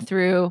Brady went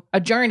through a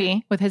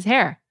journey with his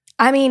hair.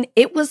 I mean,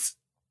 it was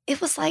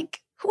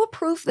like, who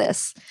approved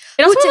this?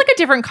 It also was like a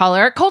different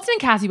color. Colton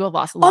and Cassie both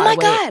lost a lot of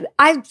weight. Oh my God.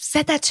 I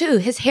said that too.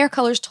 His hair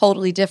color is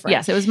totally different.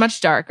 Yes, it was much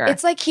darker.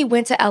 It's like he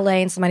went to LA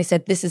and somebody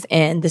said, this is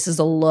in, this is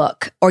a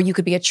look. Or you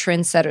could be a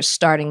trendsetter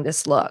starting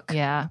this look.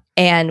 Yeah.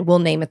 And we'll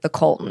name it the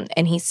Colton.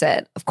 And he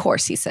said, of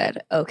course he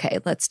said, okay,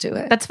 let's do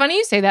it. That's funny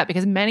you say that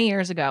because many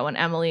years ago when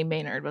Emily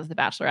Maynard was the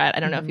Bachelorette, I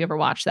don't know if you ever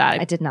watched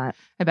that. I did not.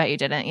 I bet you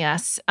didn't,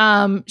 yes.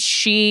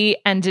 She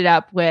ended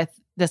up with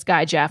this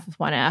guy, Jeff, with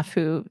one F,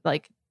 who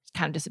like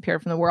kind of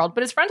disappeared from the world,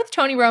 but is friends with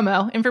Tony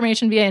Romo,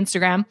 information via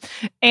Instagram.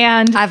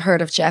 And I've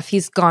heard of Jeff.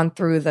 He's gone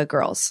through the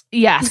girls.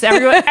 Yes.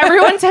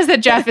 Everyone says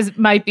that Jeff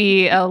might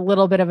be a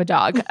little bit of a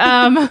dog.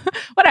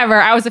 Whatever.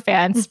 I was a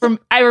fan.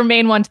 I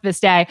remain one to this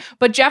day.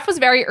 But Jeff was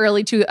very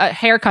early to a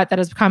haircut that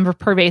has become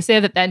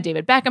pervasive that then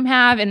David Beckham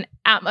have. And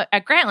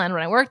at Grantland,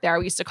 when I worked there,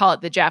 we used to call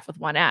it the Jeff with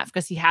one F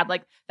because he had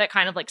like that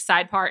kind of like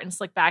side part and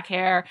slick back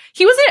hair.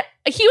 He was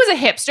a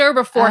hipster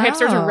before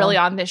hipsters were really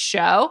on this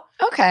show.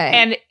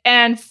 Okay.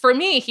 And for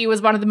me, he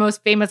was one of the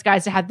most famous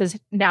guys to have this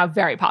now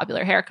very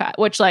popular haircut,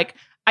 which like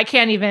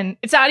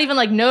it's not even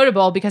like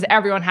notable because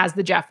everyone has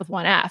the Jeff with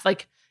one F.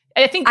 Like,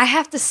 I think I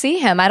have to see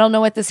him. I don't know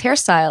what this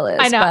hairstyle is.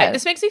 I know.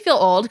 This makes me feel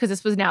old because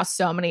this was now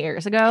so many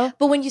years ago.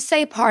 But when you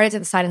say parted to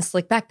the side and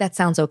slick back, that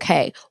sounds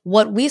okay.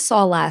 What we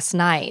saw last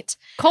night,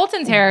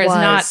 Colton's hair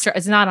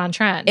is not on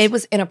trend. It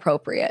was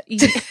inappropriate.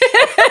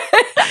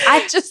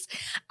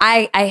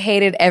 I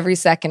hated every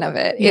second of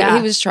it. Yeah.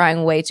 He was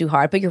trying way too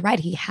hard. But you're right.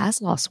 He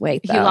has lost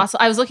weight, though.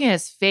 I was looking at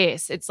his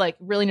face. It's like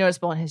really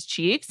noticeable in his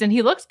cheeks and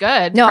he looks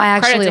good. No, I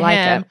actually like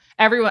him.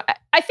 Everyone,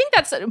 I think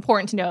that's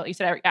important to know. You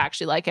said I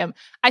actually like him.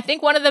 I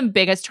think one of the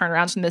biggest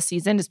turnarounds from this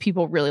season is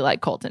people really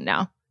like Colton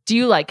now. Do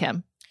you like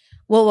him?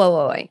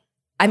 Whoa.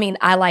 I mean,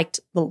 I liked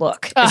the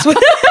look.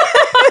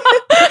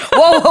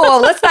 Whoa.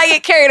 Let's not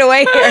get carried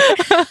away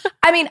here.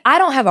 I mean, I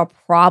don't have a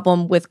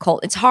problem with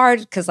Colton. It's hard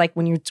because like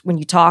when you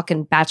talk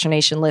and Bachelor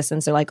Nation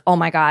listens, they're like, oh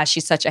my gosh,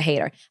 she's such a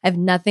hater. I have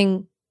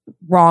nothing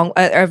wrong.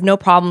 I have no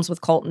problems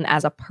with Colton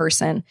as a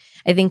person.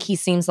 I think he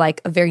seems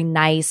like a very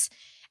nice,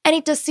 and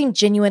he does seem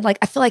genuine. Like,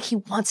 I feel like he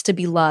wants to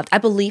be loved. I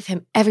believe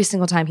him every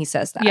single time he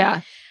says that.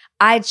 Yeah.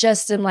 I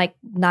just am like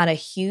not a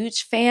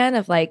huge fan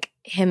of like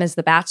him as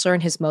the Bachelor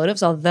and his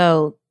motives,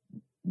 although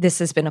this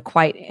has been a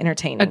great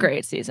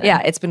season.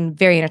 Yeah, it's been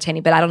very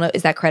entertaining. But I don't know,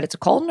 is that credit to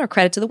Colton or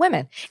credit to the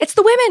women? It's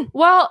the women.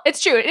 Well,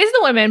 it's true. It is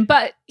the women,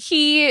 but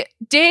he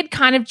did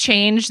kind of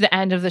change the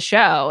end of the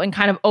show and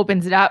kind of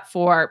opens it up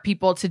for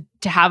people to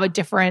have a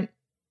different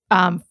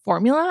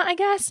formula, I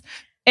guess.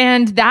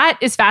 And that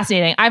is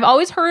fascinating. I've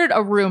always heard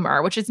a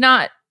rumor, which is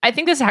not, I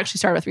think this actually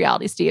started with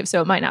Reality Steve, so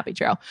it might not be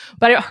true.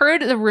 But I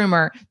heard the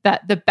rumor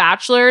that the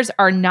Bachelors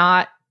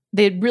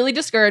they really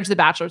discourage the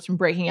Bachelors from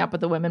breaking up with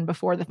the women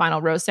before the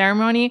final rose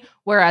ceremony,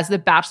 whereas the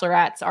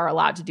Bachelorettes are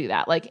allowed to do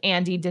that. Like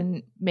Andy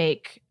didn't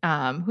make,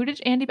 who did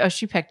Andy? Oh,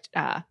 she picked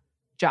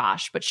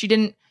Josh, but she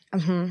didn't.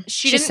 Mm-hmm.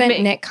 She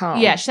sent Nick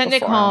home. Yeah, she sent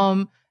Nick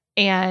home.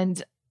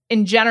 And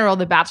in general,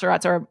 the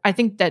Bachelorettes are, I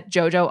think that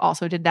JoJo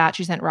also did that.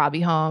 She sent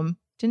Robbie home,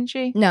 didn't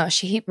she? No,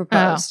 he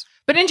proposed. Oh.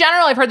 But in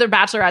general, I've heard the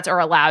Bachelorettes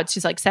are allowed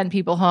to like send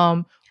people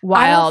home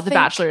while the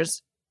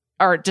Bachelors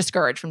are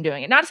discouraged from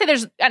doing it. Not to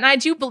say and I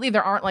do believe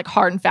there aren't like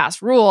hard and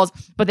fast rules,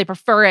 but they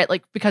prefer it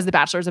like because the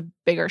Bachelor is a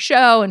bigger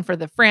show and for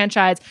the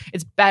franchise,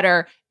 it's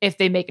better if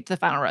they make it to the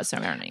final rose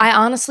ceremony. I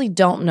honestly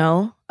don't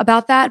know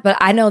about that, but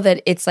I know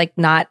that it's like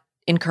not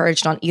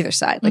encouraged on either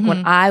side. Like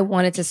when I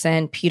wanted to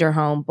send Peter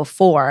home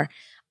before,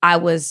 I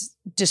was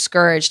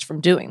discouraged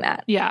from doing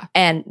that. Yeah.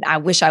 And I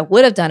wish I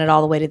would have done it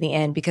all the way to the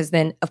end because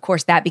then, of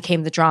course, that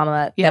became the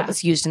drama that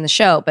was used in the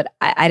show. But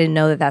I didn't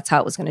know that that's how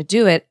it was going to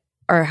do it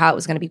or how it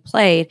was going to be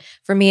played.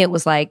 For me, it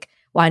was like,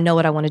 well, I know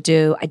what I want to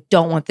do. I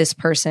don't want this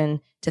person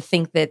to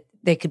think that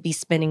they could be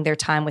spending their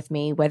time with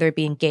me, whether it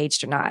be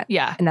engaged or not.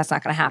 Yeah. And that's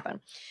not going to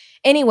happen.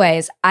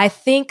 Anyways, I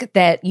think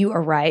that you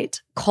are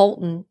right.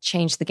 Colton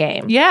changed the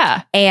game.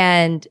 Yeah.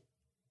 And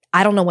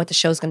I don't know what the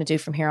show's going to do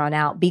from here on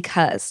out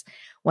because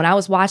when I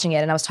was watching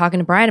it, and I was talking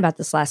to Brian about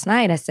this last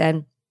night, I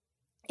said,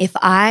 when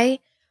I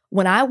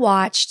went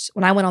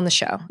on the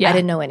show, I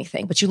didn't know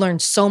anything, but you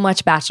learned so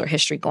much Bachelor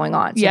history going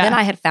on. So then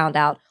I had found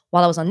out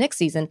while I was on Nick's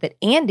season that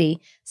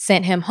Andy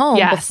sent him home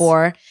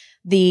before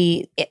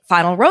the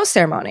final rose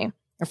ceremony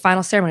or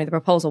final ceremony, the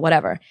proposal,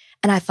 whatever.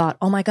 And I thought,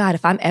 oh my God,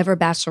 if I'm ever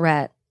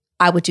Bachelorette,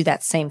 I would do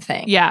that same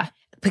thing. Yeah.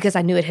 Because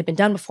I knew it had been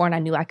done before and I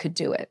knew I could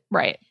do it.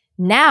 Right.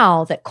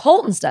 Now that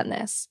Colton's done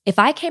this, if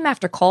I came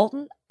after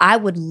Colton, I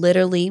would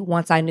literally,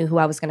 once I knew who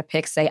I was going to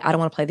pick, say, I don't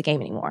want to play the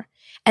game anymore.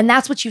 And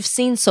that's what you've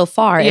seen so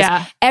far is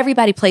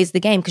everybody plays the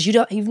game because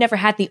you've never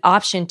had the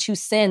option to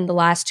send the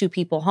last two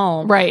people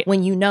home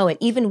when you know it,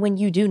 even when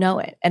you do know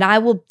it. And I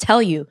will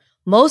tell you,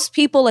 most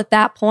people at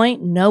that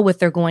point know what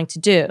they're going to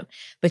do,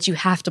 but you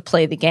have to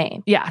play the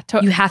game. Yeah.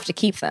 You have to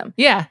keep them.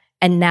 Yeah.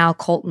 And now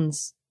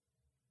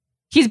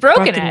he's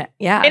broken it.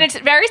 Yeah. And it's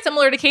very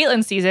similar to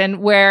Caitlin's season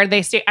where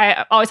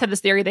I always had this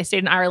theory they stayed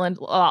in Ireland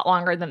a lot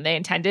longer than they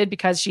intended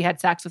because she had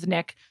sex with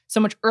Nick so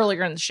much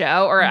earlier in the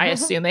show, or I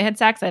assume they had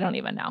sex. I don't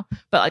even know.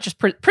 But like just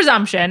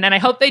presumption. And I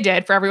hope they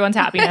did for everyone's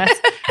happiness.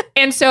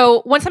 And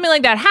so when something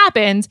like that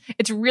happens,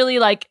 it's really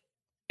like,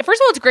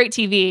 first of all, it's great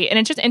TV. And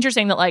it's just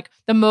interesting that like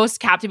the most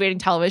captivating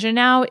television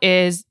now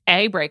is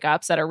A,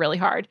 breakups that are really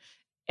hard.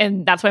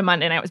 And that's why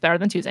Monday night was better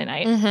than Tuesday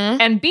night.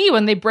 And B,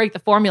 when they break the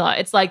formula,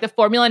 it's like the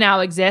formula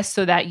now exists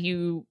so that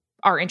you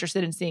are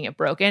interested in seeing it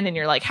broken. And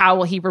you're like, how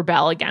will he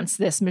rebel against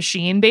this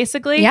machine,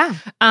 basically? Yeah.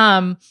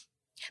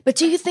 But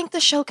do you think the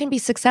show can be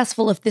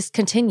successful if this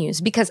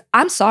continues? Because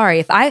I'm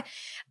sorry,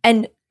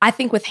 and I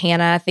think with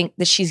Hannah, I think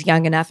that she's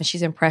young enough and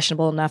she's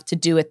impressionable enough to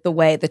do it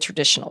the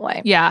traditional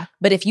way. Yeah.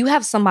 But if you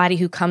have somebody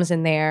who comes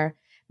in there,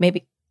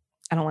 maybe,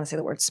 I don't want to say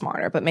the word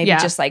smarter, but maybe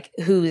just like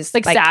who's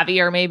like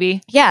savvier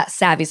maybe. Yeah,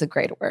 savvy's a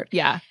great word.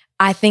 Yeah.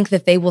 I think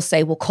that they will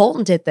say, well,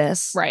 Colton did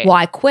this. Right. Well,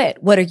 I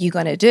quit. What are you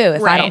going to do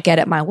if I don't get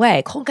it my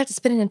way? Colton got to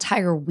spend an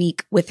entire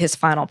week with his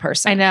final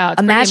person. I know.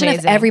 Imagine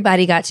if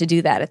everybody got to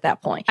do that at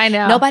that point. I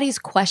know. Nobody's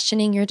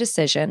questioning your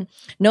decision.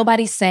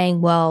 Nobody's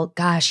saying, well,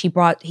 gosh,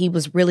 he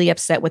was really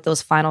upset with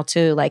those final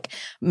two.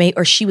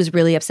 Or she was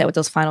really upset with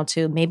those final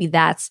two. Maybe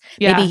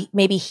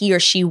maybe he or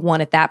she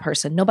wanted that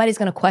person. Nobody's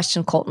going to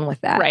question Colton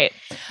with that. Right.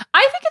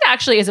 I think it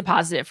actually is a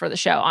positive for the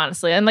show,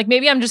 honestly. And like,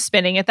 maybe I'm just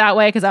spinning it that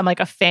way because I'm like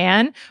a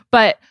fan,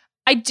 but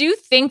I do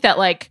think that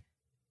like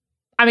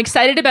I'm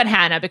excited about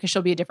Hannah because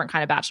she'll be a different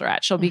kind of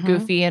bachelorette. She'll be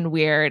goofy and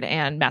weird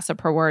and mess up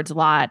her words a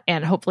lot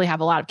and hopefully have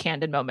a lot of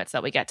candid moments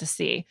that we get to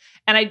see.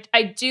 And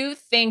I do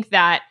think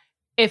that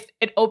if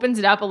it opens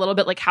it up a little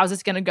bit, like how's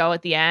this going to go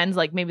at the end?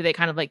 Like maybe they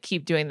kind of like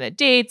keep doing the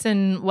dates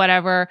and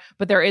whatever,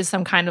 but there is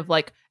some kind of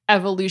like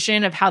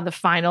evolution of how the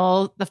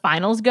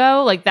finals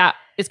go. Like that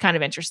is kind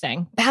of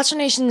interesting. Bachelor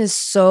Nation is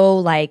so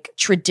like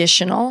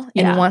traditional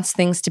and wants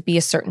things to be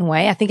a certain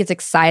way. I think it's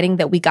exciting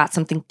that we got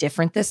something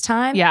different this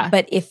time. Yeah.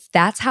 But if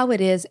that's how it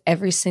is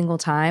every single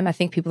time, I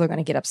think people are going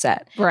to get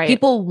upset. Right.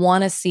 People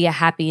want to see a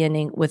happy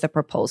ending with a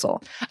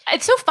proposal.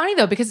 It's so funny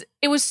though, because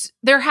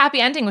their happy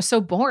ending was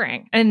so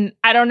boring. And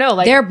I don't know,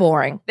 like they're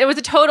boring. It was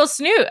a total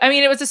snooze. I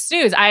mean, it was a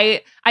snooze.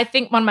 I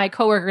think one of my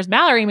coworkers,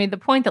 Mallory, made the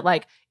point that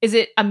like, is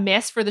it a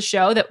miss for the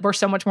show that we're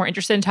so much more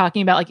interested in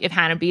talking about like if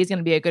Hannah B is going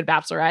to be a good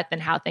bachelorette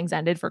than how things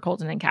ended for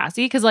Colton and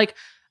Cassie? Because like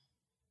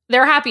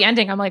their happy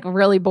ending, I'm like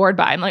really bored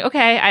by. I'm like,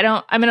 okay,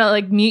 I'm going to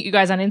like mute you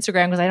guys on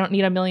Instagram because I don't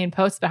need a million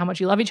posts about how much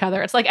you love each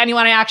other. It's like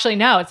anyone I actually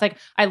know. It's like,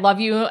 I love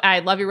you,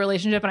 I love your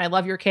relationship and I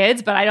love your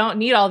kids, but I don't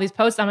need all these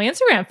posts on my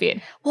Instagram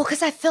feed. Well,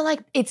 because I feel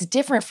like it's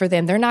different for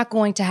them. They're not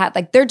going to have,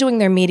 like they're doing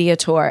their media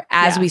tour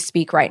as we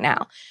speak right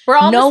now. We're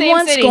all in the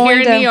same city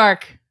here in New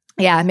York.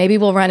 Yeah, maybe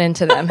we'll run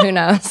into them. Who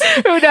knows?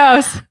 Who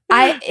knows?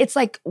 It's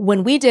like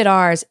when we did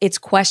ours, it's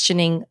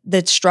questioning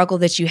the struggle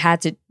that you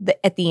had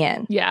at the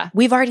end. Yeah.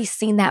 We've already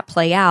seen that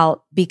play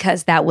out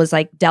because that was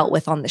like dealt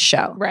with on the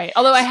show. Right.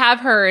 Although I have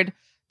heard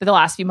that the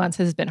last few months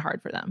has been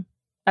hard for them.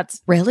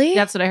 Really?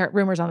 That's what I heard.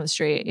 Rumors on the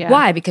street. Yeah.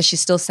 Why? Because she's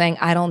still saying,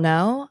 I don't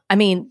know. I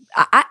mean,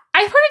 I've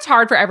heard it's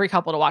hard for every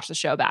couple to watch the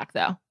show back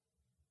though.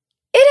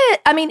 It is.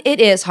 I mean, it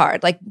is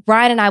hard. Like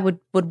Brian and I would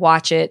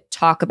watch it,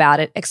 talk about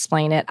it,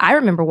 explain it. I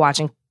remember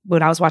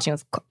when I was watching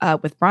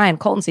with Brian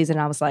Colton season,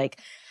 I was like,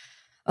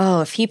 oh,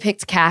 if he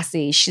picked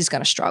Cassie, she's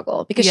going to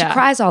struggle because she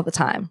cries all the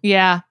time.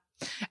 Yeah.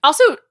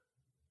 Also,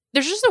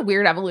 there's just a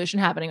weird evolution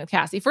happening with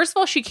Cassie. First of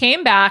all, she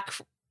came back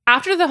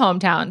after the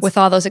hometowns. With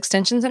all those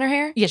extensions in her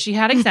hair? Yeah, she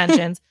had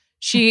extensions.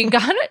 She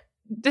got it.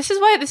 This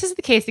is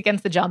the case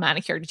against the gel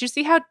manicure. Did you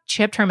see how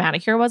chipped her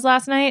manicure was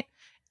last night?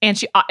 And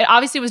it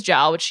obviously was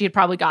gel, which she had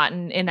probably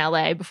gotten in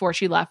LA before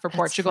she left for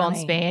Portugal and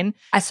Spain.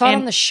 I saw it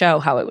on the show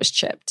how it was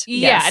chipped.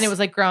 Yeah, yes. And it was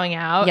like growing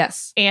out.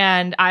 Yes.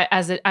 And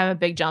I'm a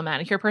big gel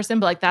manicure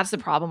person, but like that's the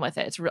problem with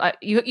it. It's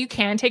you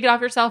can take it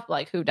off yourself, but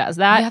like who does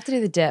that? You have to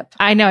do the dip.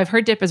 I know. I've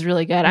heard dip is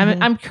really good.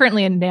 I'm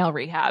currently in nail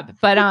rehab,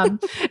 but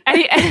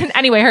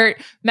anyway, her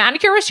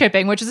manicure was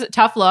chipping, which is a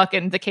tough look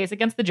and the case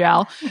against the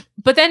gel.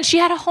 But then she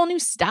had a whole new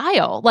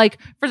style. Like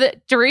for the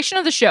duration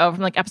of the show,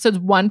 from like episodes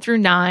 1 through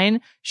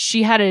 9,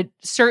 she had a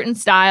certain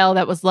style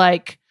that was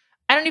like,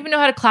 I don't even know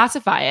how to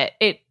classify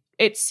it.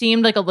 It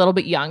seemed like a little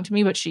bit young to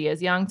me, but she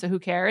is young, so who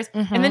cares?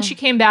 And then she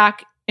came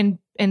back in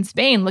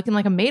Spain looking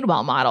like a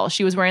Madewell model.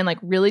 She was wearing like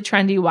really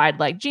trendy wide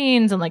leg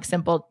jeans and like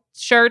simple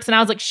shirts. And I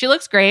was like, she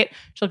looks great.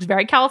 She looks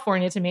very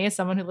California to me as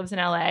someone who lives in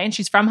LA, and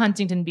she's from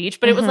Huntington Beach,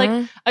 but it was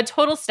like a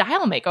total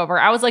style makeover.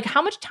 I was like,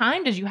 how much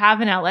time did you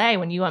have in LA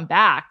when you went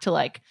back to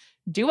like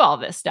do all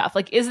this stuff?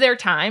 Like, is there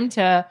time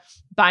to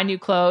buy new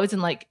clothes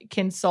and like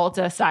consult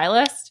a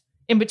stylist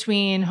in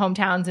between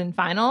hometowns and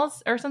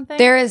finals or something?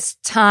 There is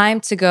time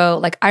to go.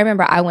 Like, I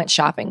remember I went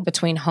shopping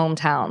between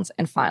hometowns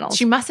and finals.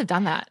 She must have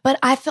done that. But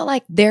I feel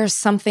like there's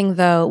something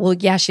though. Well,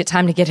 yeah, she had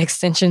time to get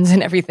extensions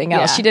and everything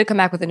else. Yeah. She did come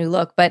back with a new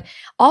look. But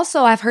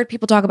also I've heard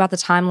people talk about the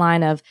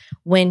timeline of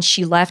when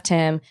she left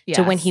him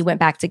to when he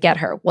went back to get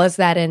her. Was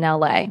that in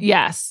LA?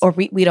 Yes. Or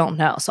we don't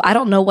know. So I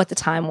don't know what the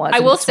time was. I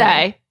will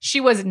say she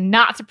was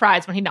not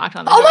surprised when he knocked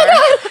on the door. Oh my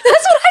God.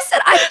 That's what I said.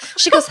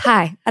 She goes,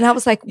 hi. And I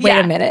was like, wait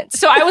a minute.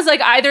 So I was like,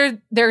 either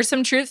there's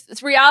some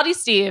truth. Reality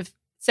Steve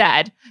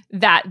said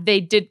that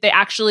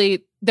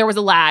there was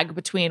a lag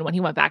between when he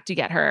went back to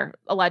get her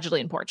allegedly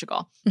in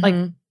Portugal. Like,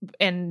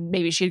 and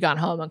maybe she'd gone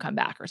home and come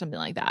back or something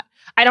like that.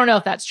 I don't know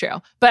if that's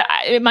true, but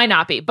it might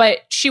not be. But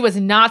she was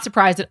not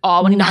surprised at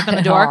all when he knocked on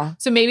the door.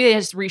 So maybe they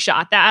just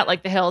reshot that,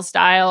 like the Hills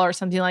style or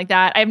something like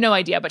that. I have no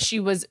idea, but she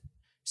was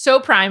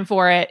so prime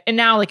for it. And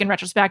now, like in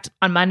retrospect,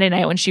 on Monday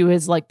night when she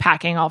was like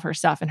packing all of her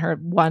stuff in her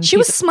one, she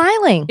was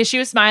smiling. Yeah, she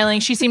was smiling.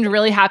 She seemed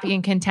really happy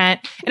and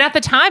content. And at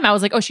the time, I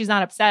was like, oh, she's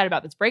not upset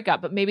about this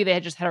breakup. But maybe they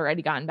had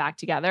already gotten back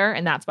together,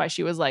 and that's why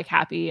she was like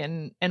happy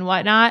and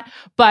whatnot.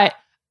 But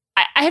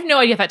I have no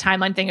idea if that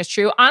timeline thing is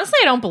true. Honestly,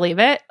 I don't believe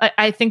it.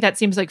 I think that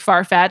seems like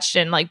far-fetched,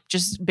 and like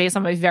just based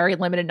on my very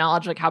limited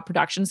knowledge, like how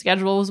production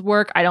schedules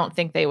work, I don't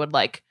think they would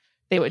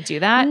do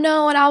that.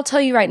 No, and I'll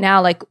tell you right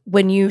now, like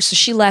so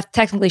she left,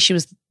 technically she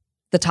was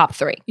the top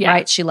 3,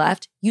 right? She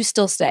left. You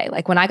still stay.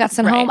 Like when I got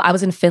sent home, I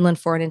was in Finland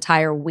for an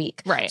entire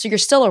week. Right. So you're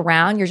still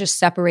around. You're just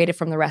separated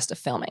from the rest of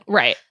filming.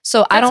 Right.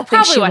 So I don't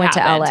think she went to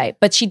LA,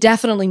 but she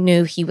definitely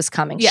knew he was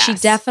coming. Yes. She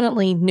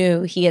definitely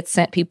knew he had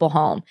sent people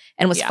home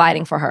and was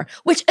fighting for her,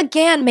 which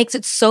again makes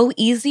it so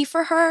easy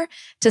for her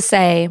to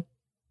say,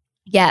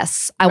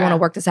 yes, I want to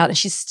work this out. And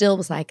she still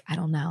was like, I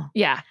don't know.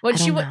 Yeah. When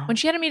she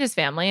had to meet his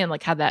family and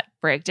like had that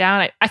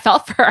breakdown, I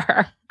felt for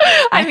her.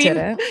 I mean,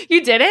 didn't.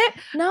 You didn't?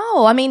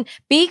 No. I mean,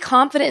 be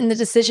confident in the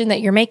decision that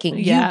you're making.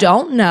 Yeah. You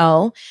don't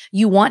know.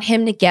 You want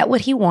him to get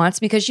what he wants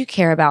because you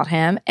care about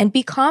him, and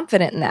be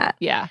confident in that.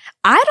 Yeah.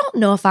 I don't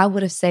know if I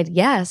would have said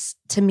yes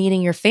to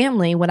meeting your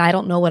family when I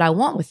don't know what I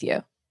want with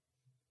you.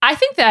 I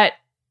think that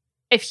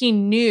if he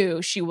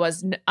knew she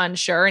was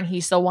unsure and he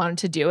still wanted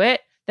to do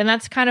it, then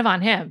that's kind of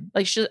on him.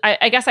 Like,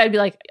 I guess I'd be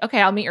like,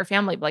 okay, I'll meet your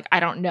family, but like,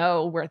 I don't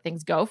know where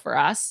things go for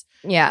us.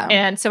 Yeah.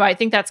 And so I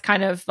think that's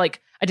kind of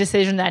like a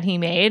decision that he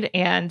made,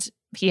 and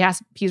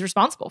he's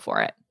responsible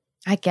for it.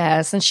 I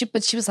guess. And she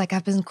was like,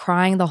 I've been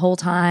crying the whole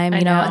time,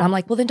 you know? And I'm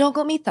like, well, then don't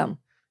go meet them.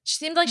 She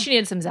seemed like she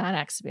needed some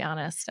Xanax, to be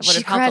honest. It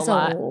she cries a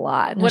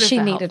lot. No, she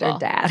needed her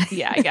dad.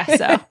 Yeah, I guess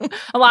so.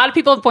 A lot of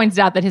people have pointed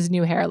out that his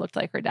new hair looked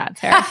like her dad's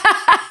hair.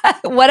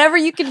 Whatever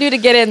you can do to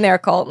get in there,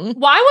 Colton.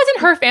 Why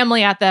wasn't her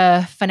family at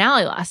the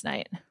finale last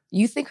night?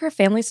 You think her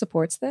family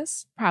supports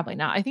this? Probably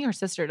not. I think her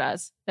sister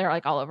does. They're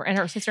like all over. And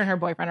her sister and her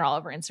boyfriend are all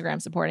over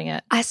Instagram supporting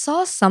it. I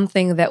saw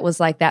something that was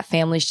like that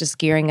family's just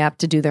gearing up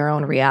to do their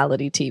own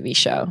reality TV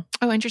show.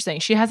 Oh, interesting.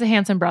 She has a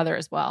handsome brother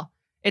as well.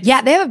 They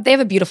have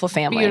a beautiful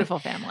family. Beautiful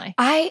family.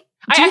 I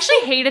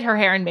actually hated her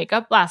hair and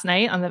makeup last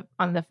night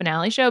on the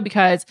finale show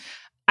because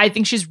I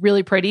think she's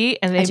really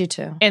pretty, and I do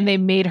too. And they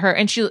made her,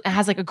 and she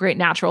has like a great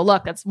natural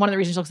look. That's one of the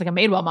reasons she looks like a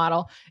Madewell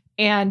model.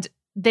 And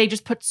they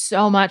just put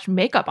so much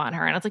makeup on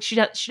her, and it's like she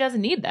doesn't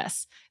need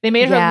this. They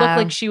made her look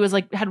like she was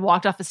like had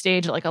walked off the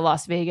stage at like a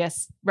Las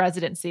Vegas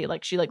residency.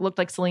 Like she like looked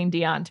like Celine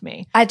Dion to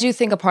me. I do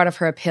think a part of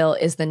her appeal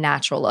is the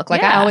natural look.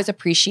 Like I always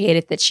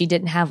appreciated that she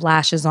didn't have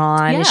lashes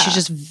on, and she's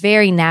just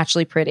very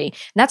naturally pretty.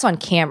 And that's on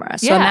camera.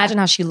 So imagine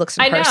how she looks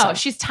in person. I know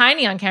she's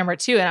tiny on camera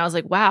too, and I was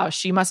like, wow,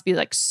 she must be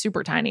like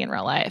super tiny in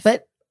real life.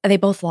 But they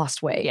both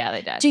lost weight. Yeah,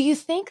 they did. Do you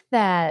think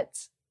that?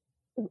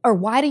 Or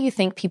why do you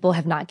think people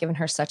have not given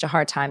her such a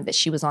hard time that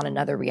she was on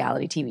another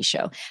reality TV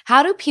show?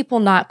 How do people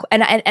not?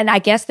 And I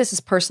guess this is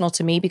personal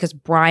to me because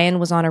Brian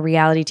was on a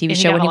reality TV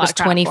show when he was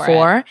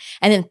 24.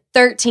 And then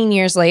 13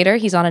 years later,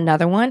 he's on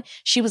another one.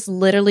 She was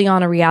literally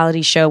on a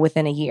reality show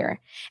within a year.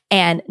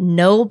 And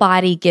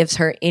nobody gives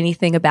her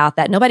anything about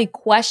that. Nobody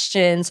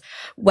questions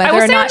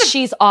whether or not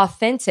she's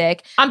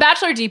authentic. On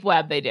Bachelor Deep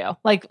Web, they do.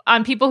 Like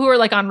on people who are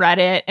like on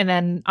Reddit, and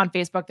then on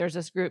Facebook, there's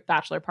this group,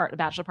 Bachelor Party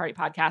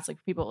Podcast,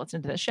 like people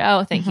listen to the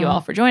show. Thank you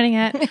all for joining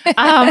it.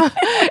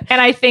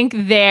 And I think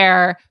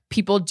there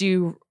people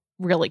do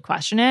really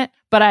question it,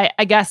 but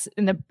I guess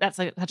that's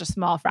like such a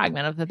small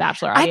fragment of the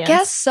Bachelor audience. I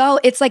guess so.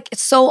 It's like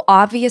it's so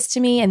obvious to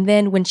me. And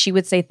then when she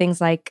would say things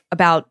like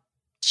about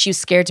she was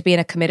scared to be in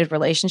a committed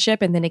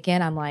relationship, and then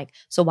again I'm like,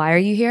 so why are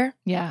you here?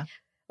 Yeah.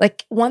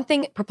 Like one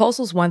thing,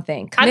 proposal's one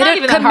thing.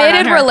 Committed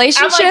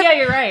relationship. I'm like, yeah,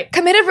 you're right.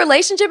 Committed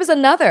relationship is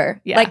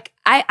another. Yeah. Like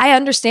I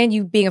understand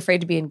you being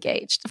afraid to be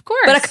engaged. Of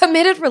course. But a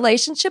committed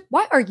relationship,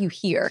 why are you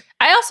here?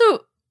 I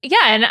also,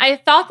 and I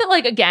thought that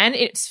like, again,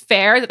 it's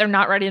fair that they're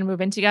not ready to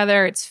move in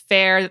together. It's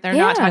fair that they're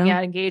not talking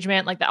about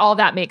engagement. Like all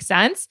that makes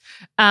sense.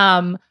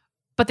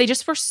 But they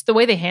just the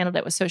way they handled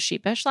it was so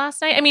sheepish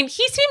last night. I mean,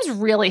 he seems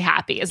really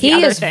happy is the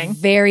other thing. He is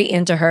very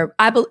into her.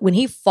 When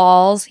he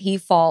falls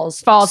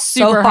super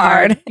so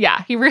hard.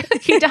 Yeah, he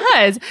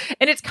does.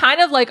 And it's kind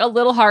of like a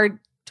little hard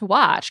to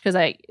watch because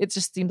it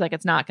just seems like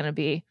it's not going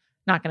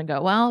to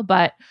go well,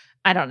 but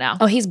I don't know.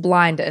 Oh, he's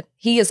blinded.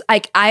 He is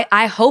like,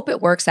 I hope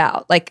it works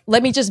out. Like,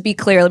 let me just be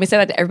clear. Let me say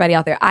that to everybody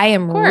out there. I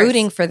am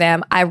rooting for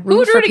them. I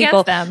root for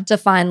people to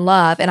find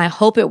love. And I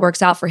hope it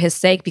works out for his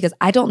sake because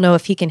I don't know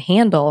if he can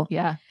handle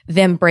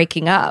them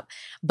breaking up.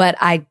 But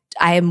I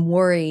am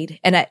worried.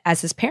 And as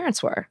his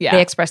parents were,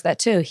 they expressed that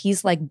too.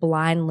 He's like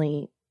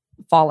blindly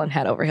fallen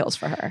head over heels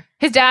for her.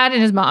 His dad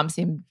and his mom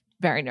seem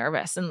very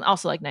nervous and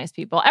also like nice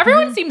people.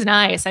 Everyone seems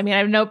nice. I mean, I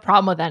have no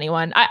problem with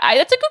anyone.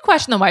 That's a good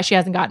question though, why she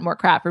hasn't gotten more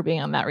crap for being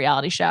on that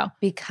reality show.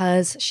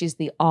 Because she's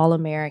the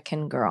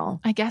all-American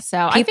girl. I guess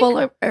so.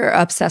 People are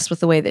obsessed with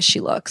the way that she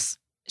looks.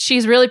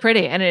 She's really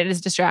pretty and it is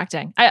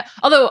distracting.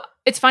 Although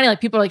it's funny, like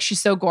people are like, she's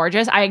so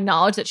gorgeous. I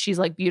acknowledge that she's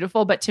like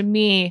beautiful, but to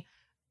me,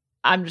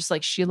 I'm just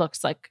like, she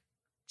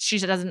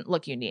doesn't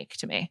look unique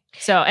to me.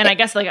 So, and I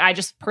guess like I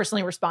just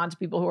personally respond to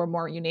people who are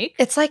more unique.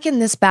 It's like in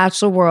this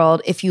Bachelor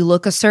world, if you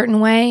look a certain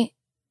way,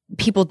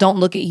 people don't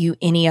look at you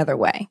any other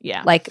way.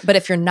 Yeah. Like, but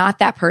if you're not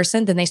that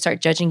person, then they start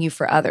judging you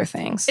for other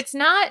things. It's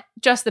not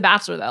just The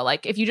Bachelor though.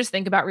 Like if you just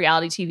think about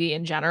reality TV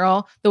in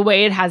general, the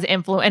way it has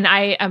influence, and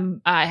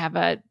I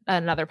have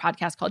another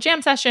podcast called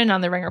Jam Session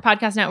on the Ringer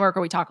Podcast Network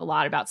where we talk a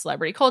lot about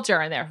celebrity culture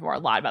and therefore a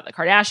lot about the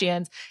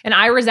Kardashians. And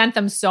I resent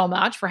them so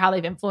much for how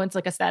they've influenced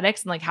like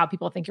aesthetics and like how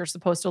people think you're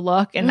supposed to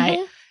look. And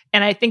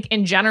I think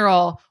in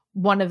general,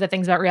 one of the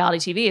things about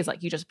reality TV is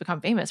like you just become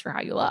famous for how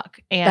you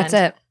look. And that's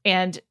it.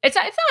 And it's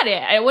not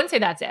it. I wouldn't say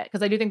that's it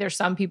because I do think there's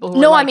some people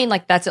who No, I mean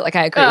like that's it. Like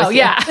I agree with you.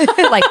 Yeah.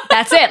 Like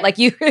that's it. Like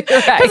you right.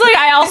 Because like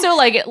I also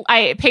like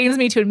it pains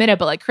me to admit it,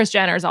 but like Kris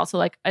Jenner is also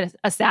like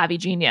a savvy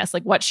genius.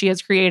 Like what she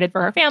has created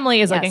for her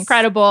family is like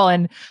incredible.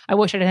 And I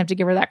wish I didn't have to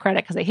give her that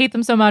credit because I hate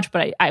them so much,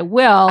 but I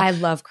will. I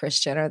love Kris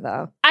Jenner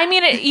though. I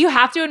mean, you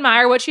have to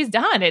admire what she's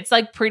done. It's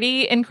like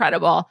pretty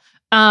incredible.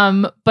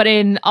 But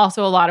in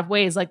also a lot of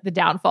ways, like the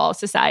downfall of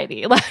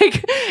society,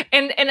 like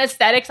and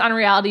aesthetics on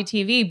reality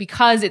TV,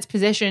 because it's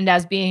positioned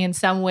as being in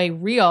some way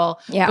real,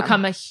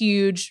 become a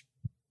huge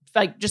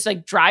like just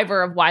like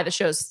driver of why the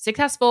show's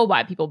successful,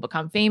 why people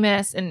become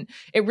famous. And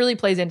it really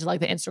plays into like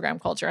the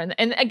Instagram culture.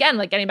 And again,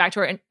 like getting back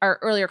to our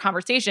earlier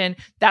conversation,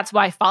 that's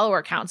why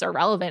follower counts are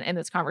relevant in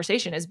this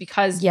conversation is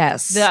because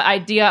the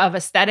idea of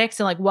aesthetics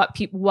and like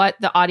what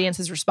the audience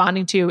is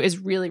responding to is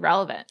really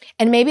relevant.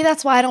 And maybe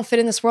that's why I don't fit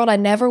in this world. I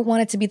never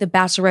wanted to be the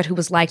bachelorette who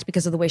was liked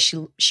because of the way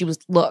she was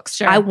looks.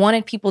 Sure. I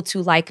wanted people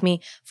to like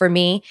me for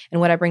me and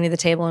what I bring to the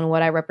table and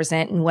what I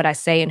represent and what I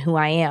say and who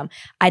I am.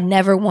 I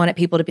never wanted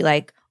people to be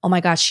like, oh my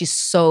gosh, she's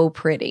so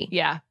pretty.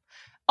 Yeah.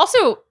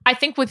 Also, I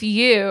think with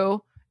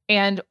you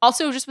and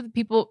also just with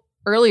people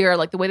earlier,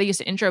 like the way they used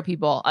to intro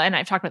people, and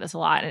I've talked about this a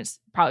lot, and it's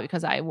probably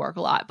because I work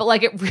a lot, but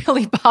like it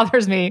really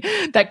bothers me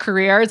that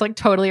career is like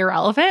totally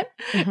irrelevant.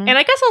 And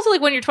I guess also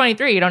like when you're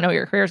 23, you don't know what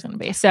your career is going to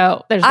be.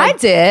 So there's like, I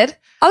did.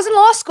 I was in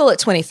law school at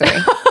 23.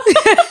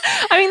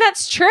 I mean,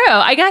 that's true.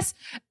 I guess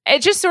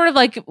it's just sort of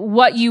like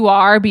what you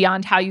are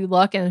beyond how you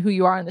look and who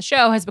you are in the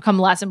show has become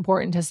less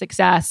important to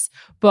success,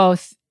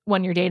 both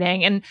when you're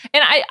dating. And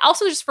I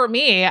also just for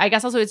me, I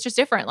guess also it's just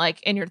different.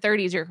 Like in your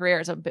 30s, your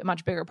career is a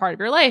much bigger part of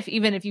your life.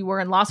 Even if you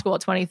were in law school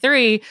at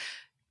 23,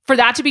 for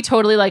that to be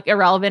totally like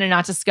irrelevant and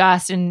not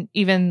discussed. And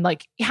even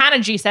like Hannah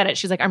G said it,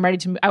 she's like, I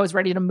was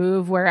ready to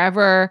move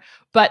wherever,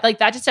 but like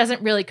that just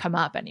doesn't really come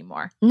up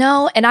anymore.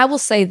 No. And I will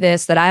say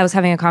this, that I was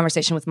having a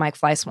conversation with Mike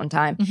Fleiss one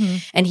time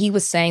and he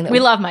was saying that we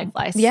love Mike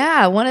Fleiss.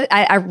 Yeah.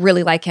 I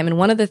really like him. And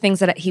one of the things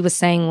that he was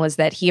saying was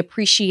that he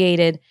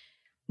appreciated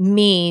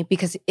me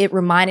because it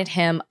reminded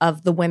him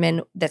of the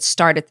women that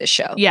started the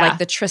show, like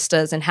the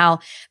Tristas and how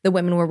the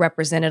women were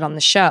represented on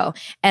the show.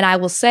 And I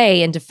will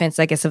say in defense,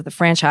 I guess, of the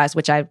franchise,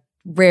 which I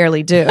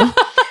rarely do,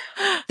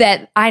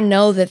 that I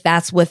know that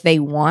that's what they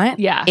want.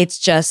 Yeah. It's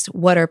just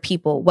what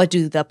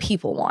do the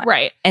people want?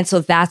 Right. And so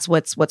that's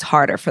what's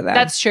harder for them.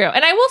 That's true.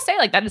 And I will say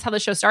like that is how the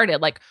show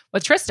started. Like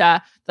with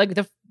Trista, like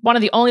one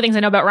of the only things I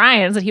know about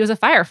Ryan is that he was a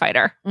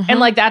firefighter. And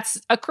like that's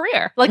a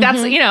career. Like that's,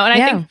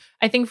 and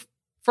I think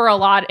for a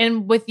lot,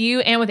 and with you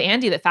and with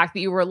Andy, the fact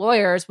that you were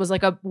lawyers was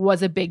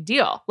a big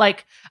deal.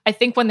 Like I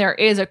think when there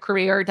is a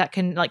career that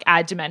can like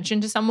add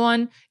dimension to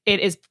someone,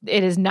 it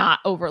is not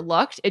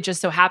overlooked. It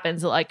just so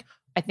happens that like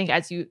I think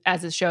as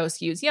the show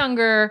skews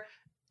younger,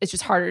 it's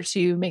just harder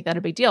to make that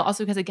a big deal.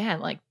 Also because again,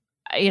 like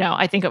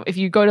I think if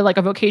you go to like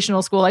a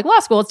vocational school like law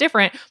school, it's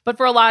different. But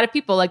for a lot of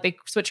people, like they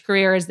switch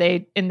careers,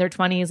 they in their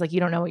 20s, like you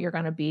don't know what you're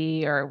going to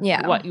be or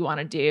what you want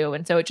to do,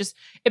 and so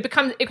it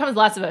becomes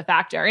less of a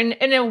factor. And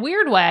in a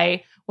weird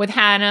way, with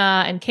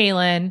Hannah and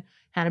Kaylin,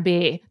 Hannah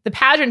B, the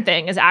pageant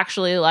thing is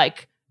actually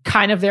like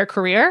kind of their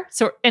career.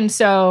 So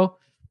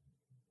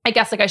I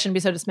guess like I shouldn't be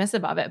so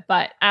dismissive of it,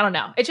 but I don't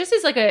know. It just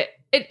is like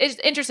it's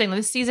interesting.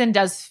 This season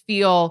does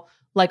feel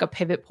like a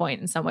pivot point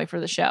in some way for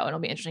the show. And it'll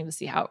be interesting to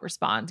see how it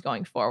responds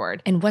going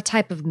forward. And what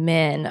type of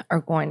men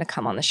are going to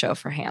come on the show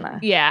for Hannah?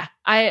 Yeah.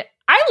 I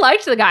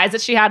liked the guys that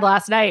she had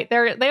last night. They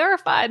are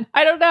fun.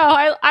 I don't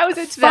know. I was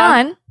into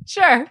fun. Them.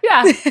 Sure.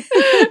 Yeah,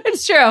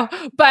 it's true.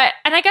 But,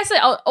 and I guess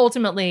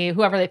ultimately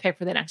whoever they pick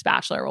for the next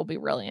Bachelor will be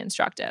really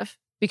instructive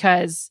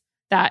because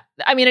it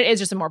is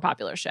just a more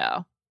popular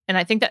show. And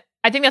I think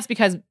that's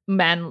because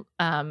men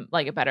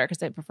like it better because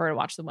they prefer to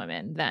watch the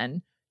women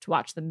than to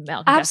watch the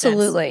male contestants.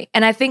 Absolutely.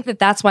 And I think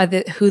that's why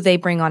who they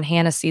bring on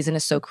Hannah's season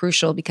is so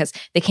crucial because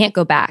they can't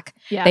go back.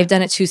 Yeah. They've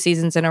done it 2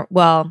 seasons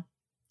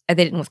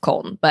they didn't with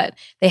Colton, but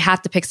they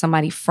have to pick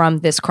somebody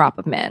from this crop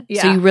of men.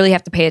 Yeah. So you really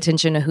have to pay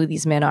attention to who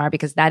these men are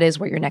because that is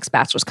where your next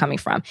Bachelor's coming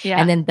from. Yeah.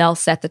 And then they'll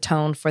set the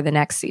tone for the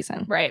next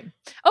season. Right.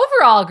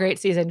 Overall, great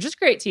season. Just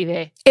great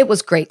TV. It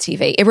was great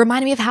TV. It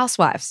reminded me of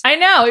Housewives. I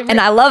know.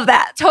 And I love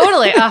that.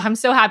 Totally. I'm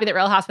so happy that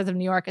Real Housewives of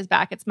New York is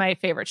back. It's my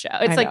favorite show.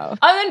 It's like, other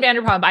than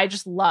Vanderpump, I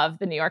just love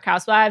the New York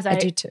Housewives. I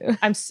do too.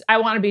 I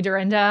want to be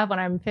Dorinda when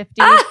I'm 50.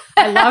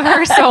 I love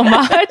her so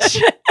much.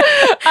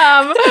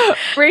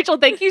 Rachel,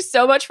 thank you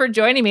so much for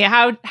joining me.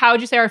 How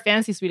would you say our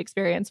fantasy suite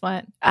experience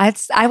went?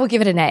 I will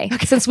give it an A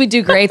since we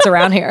do grades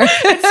around here.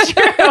 It's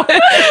true.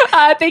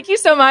 Thank you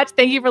so much.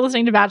 Thank you for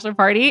listening to Bachelor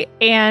Party.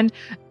 And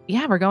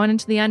yeah, we're going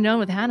into the unknown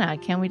with Hannah. I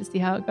can't wait to see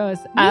how it goes.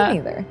 Me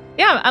neither.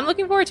 Yeah, I'm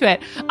looking forward to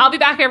it. I'll be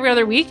back every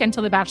other week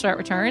until The Bachelorette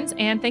returns.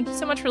 And thank you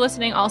so much for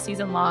listening all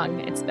season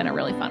long. It's been a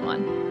really fun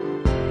one.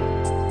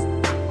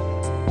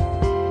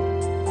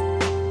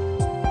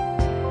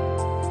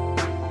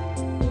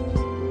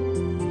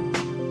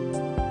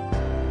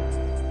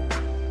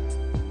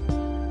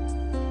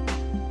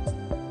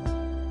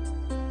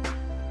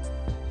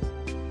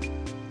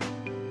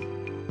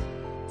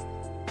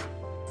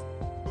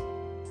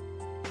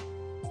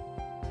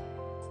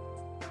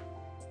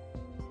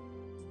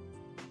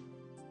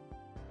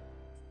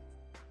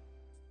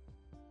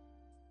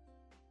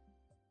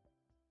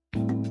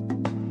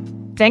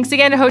 Thanks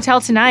again to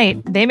Hotel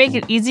Tonight. They make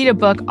it easy to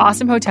book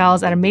awesome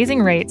hotels at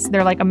amazing rates.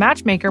 They're like a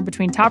matchmaker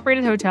between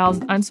top-rated hotels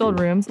with unsold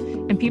rooms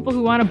and people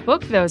who want to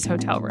book those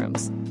hotel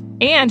rooms.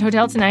 And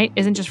Hotel Tonight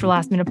isn't just for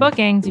last-minute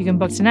bookings. You can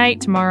book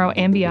tonight, tomorrow,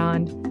 and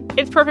beyond.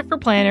 It's perfect for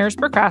planners,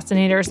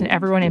 procrastinators, and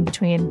everyone in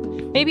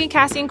between. Maybe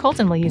Cassie and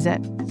Colton will use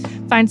it.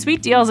 Find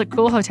sweet deals at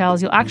cool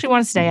hotels you'll actually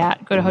want to stay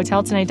at. Go to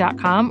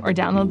hoteltonight.com or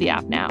download the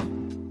app now.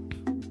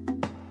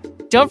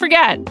 Don't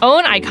forget,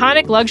 own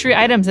iconic luxury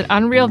items at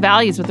unreal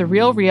values with The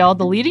RealReal,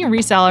 the leading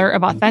reseller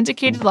of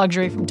authenticated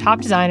luxury from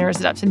top designers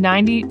at up to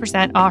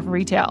 90% off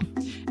retail.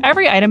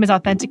 Every item is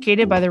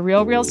authenticated by The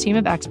RealReal's team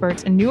of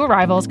experts, and new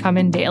arrivals come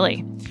in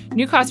daily.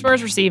 New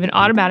customers receive an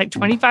automatic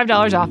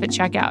 $25 off at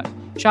checkout.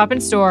 Shop in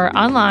store,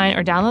 online,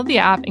 or download the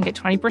app and get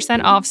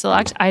 20% off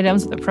select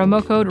items with the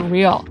promo code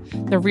REAL.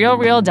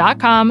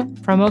 TheRealReal.com,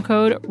 promo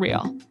code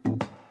REAL.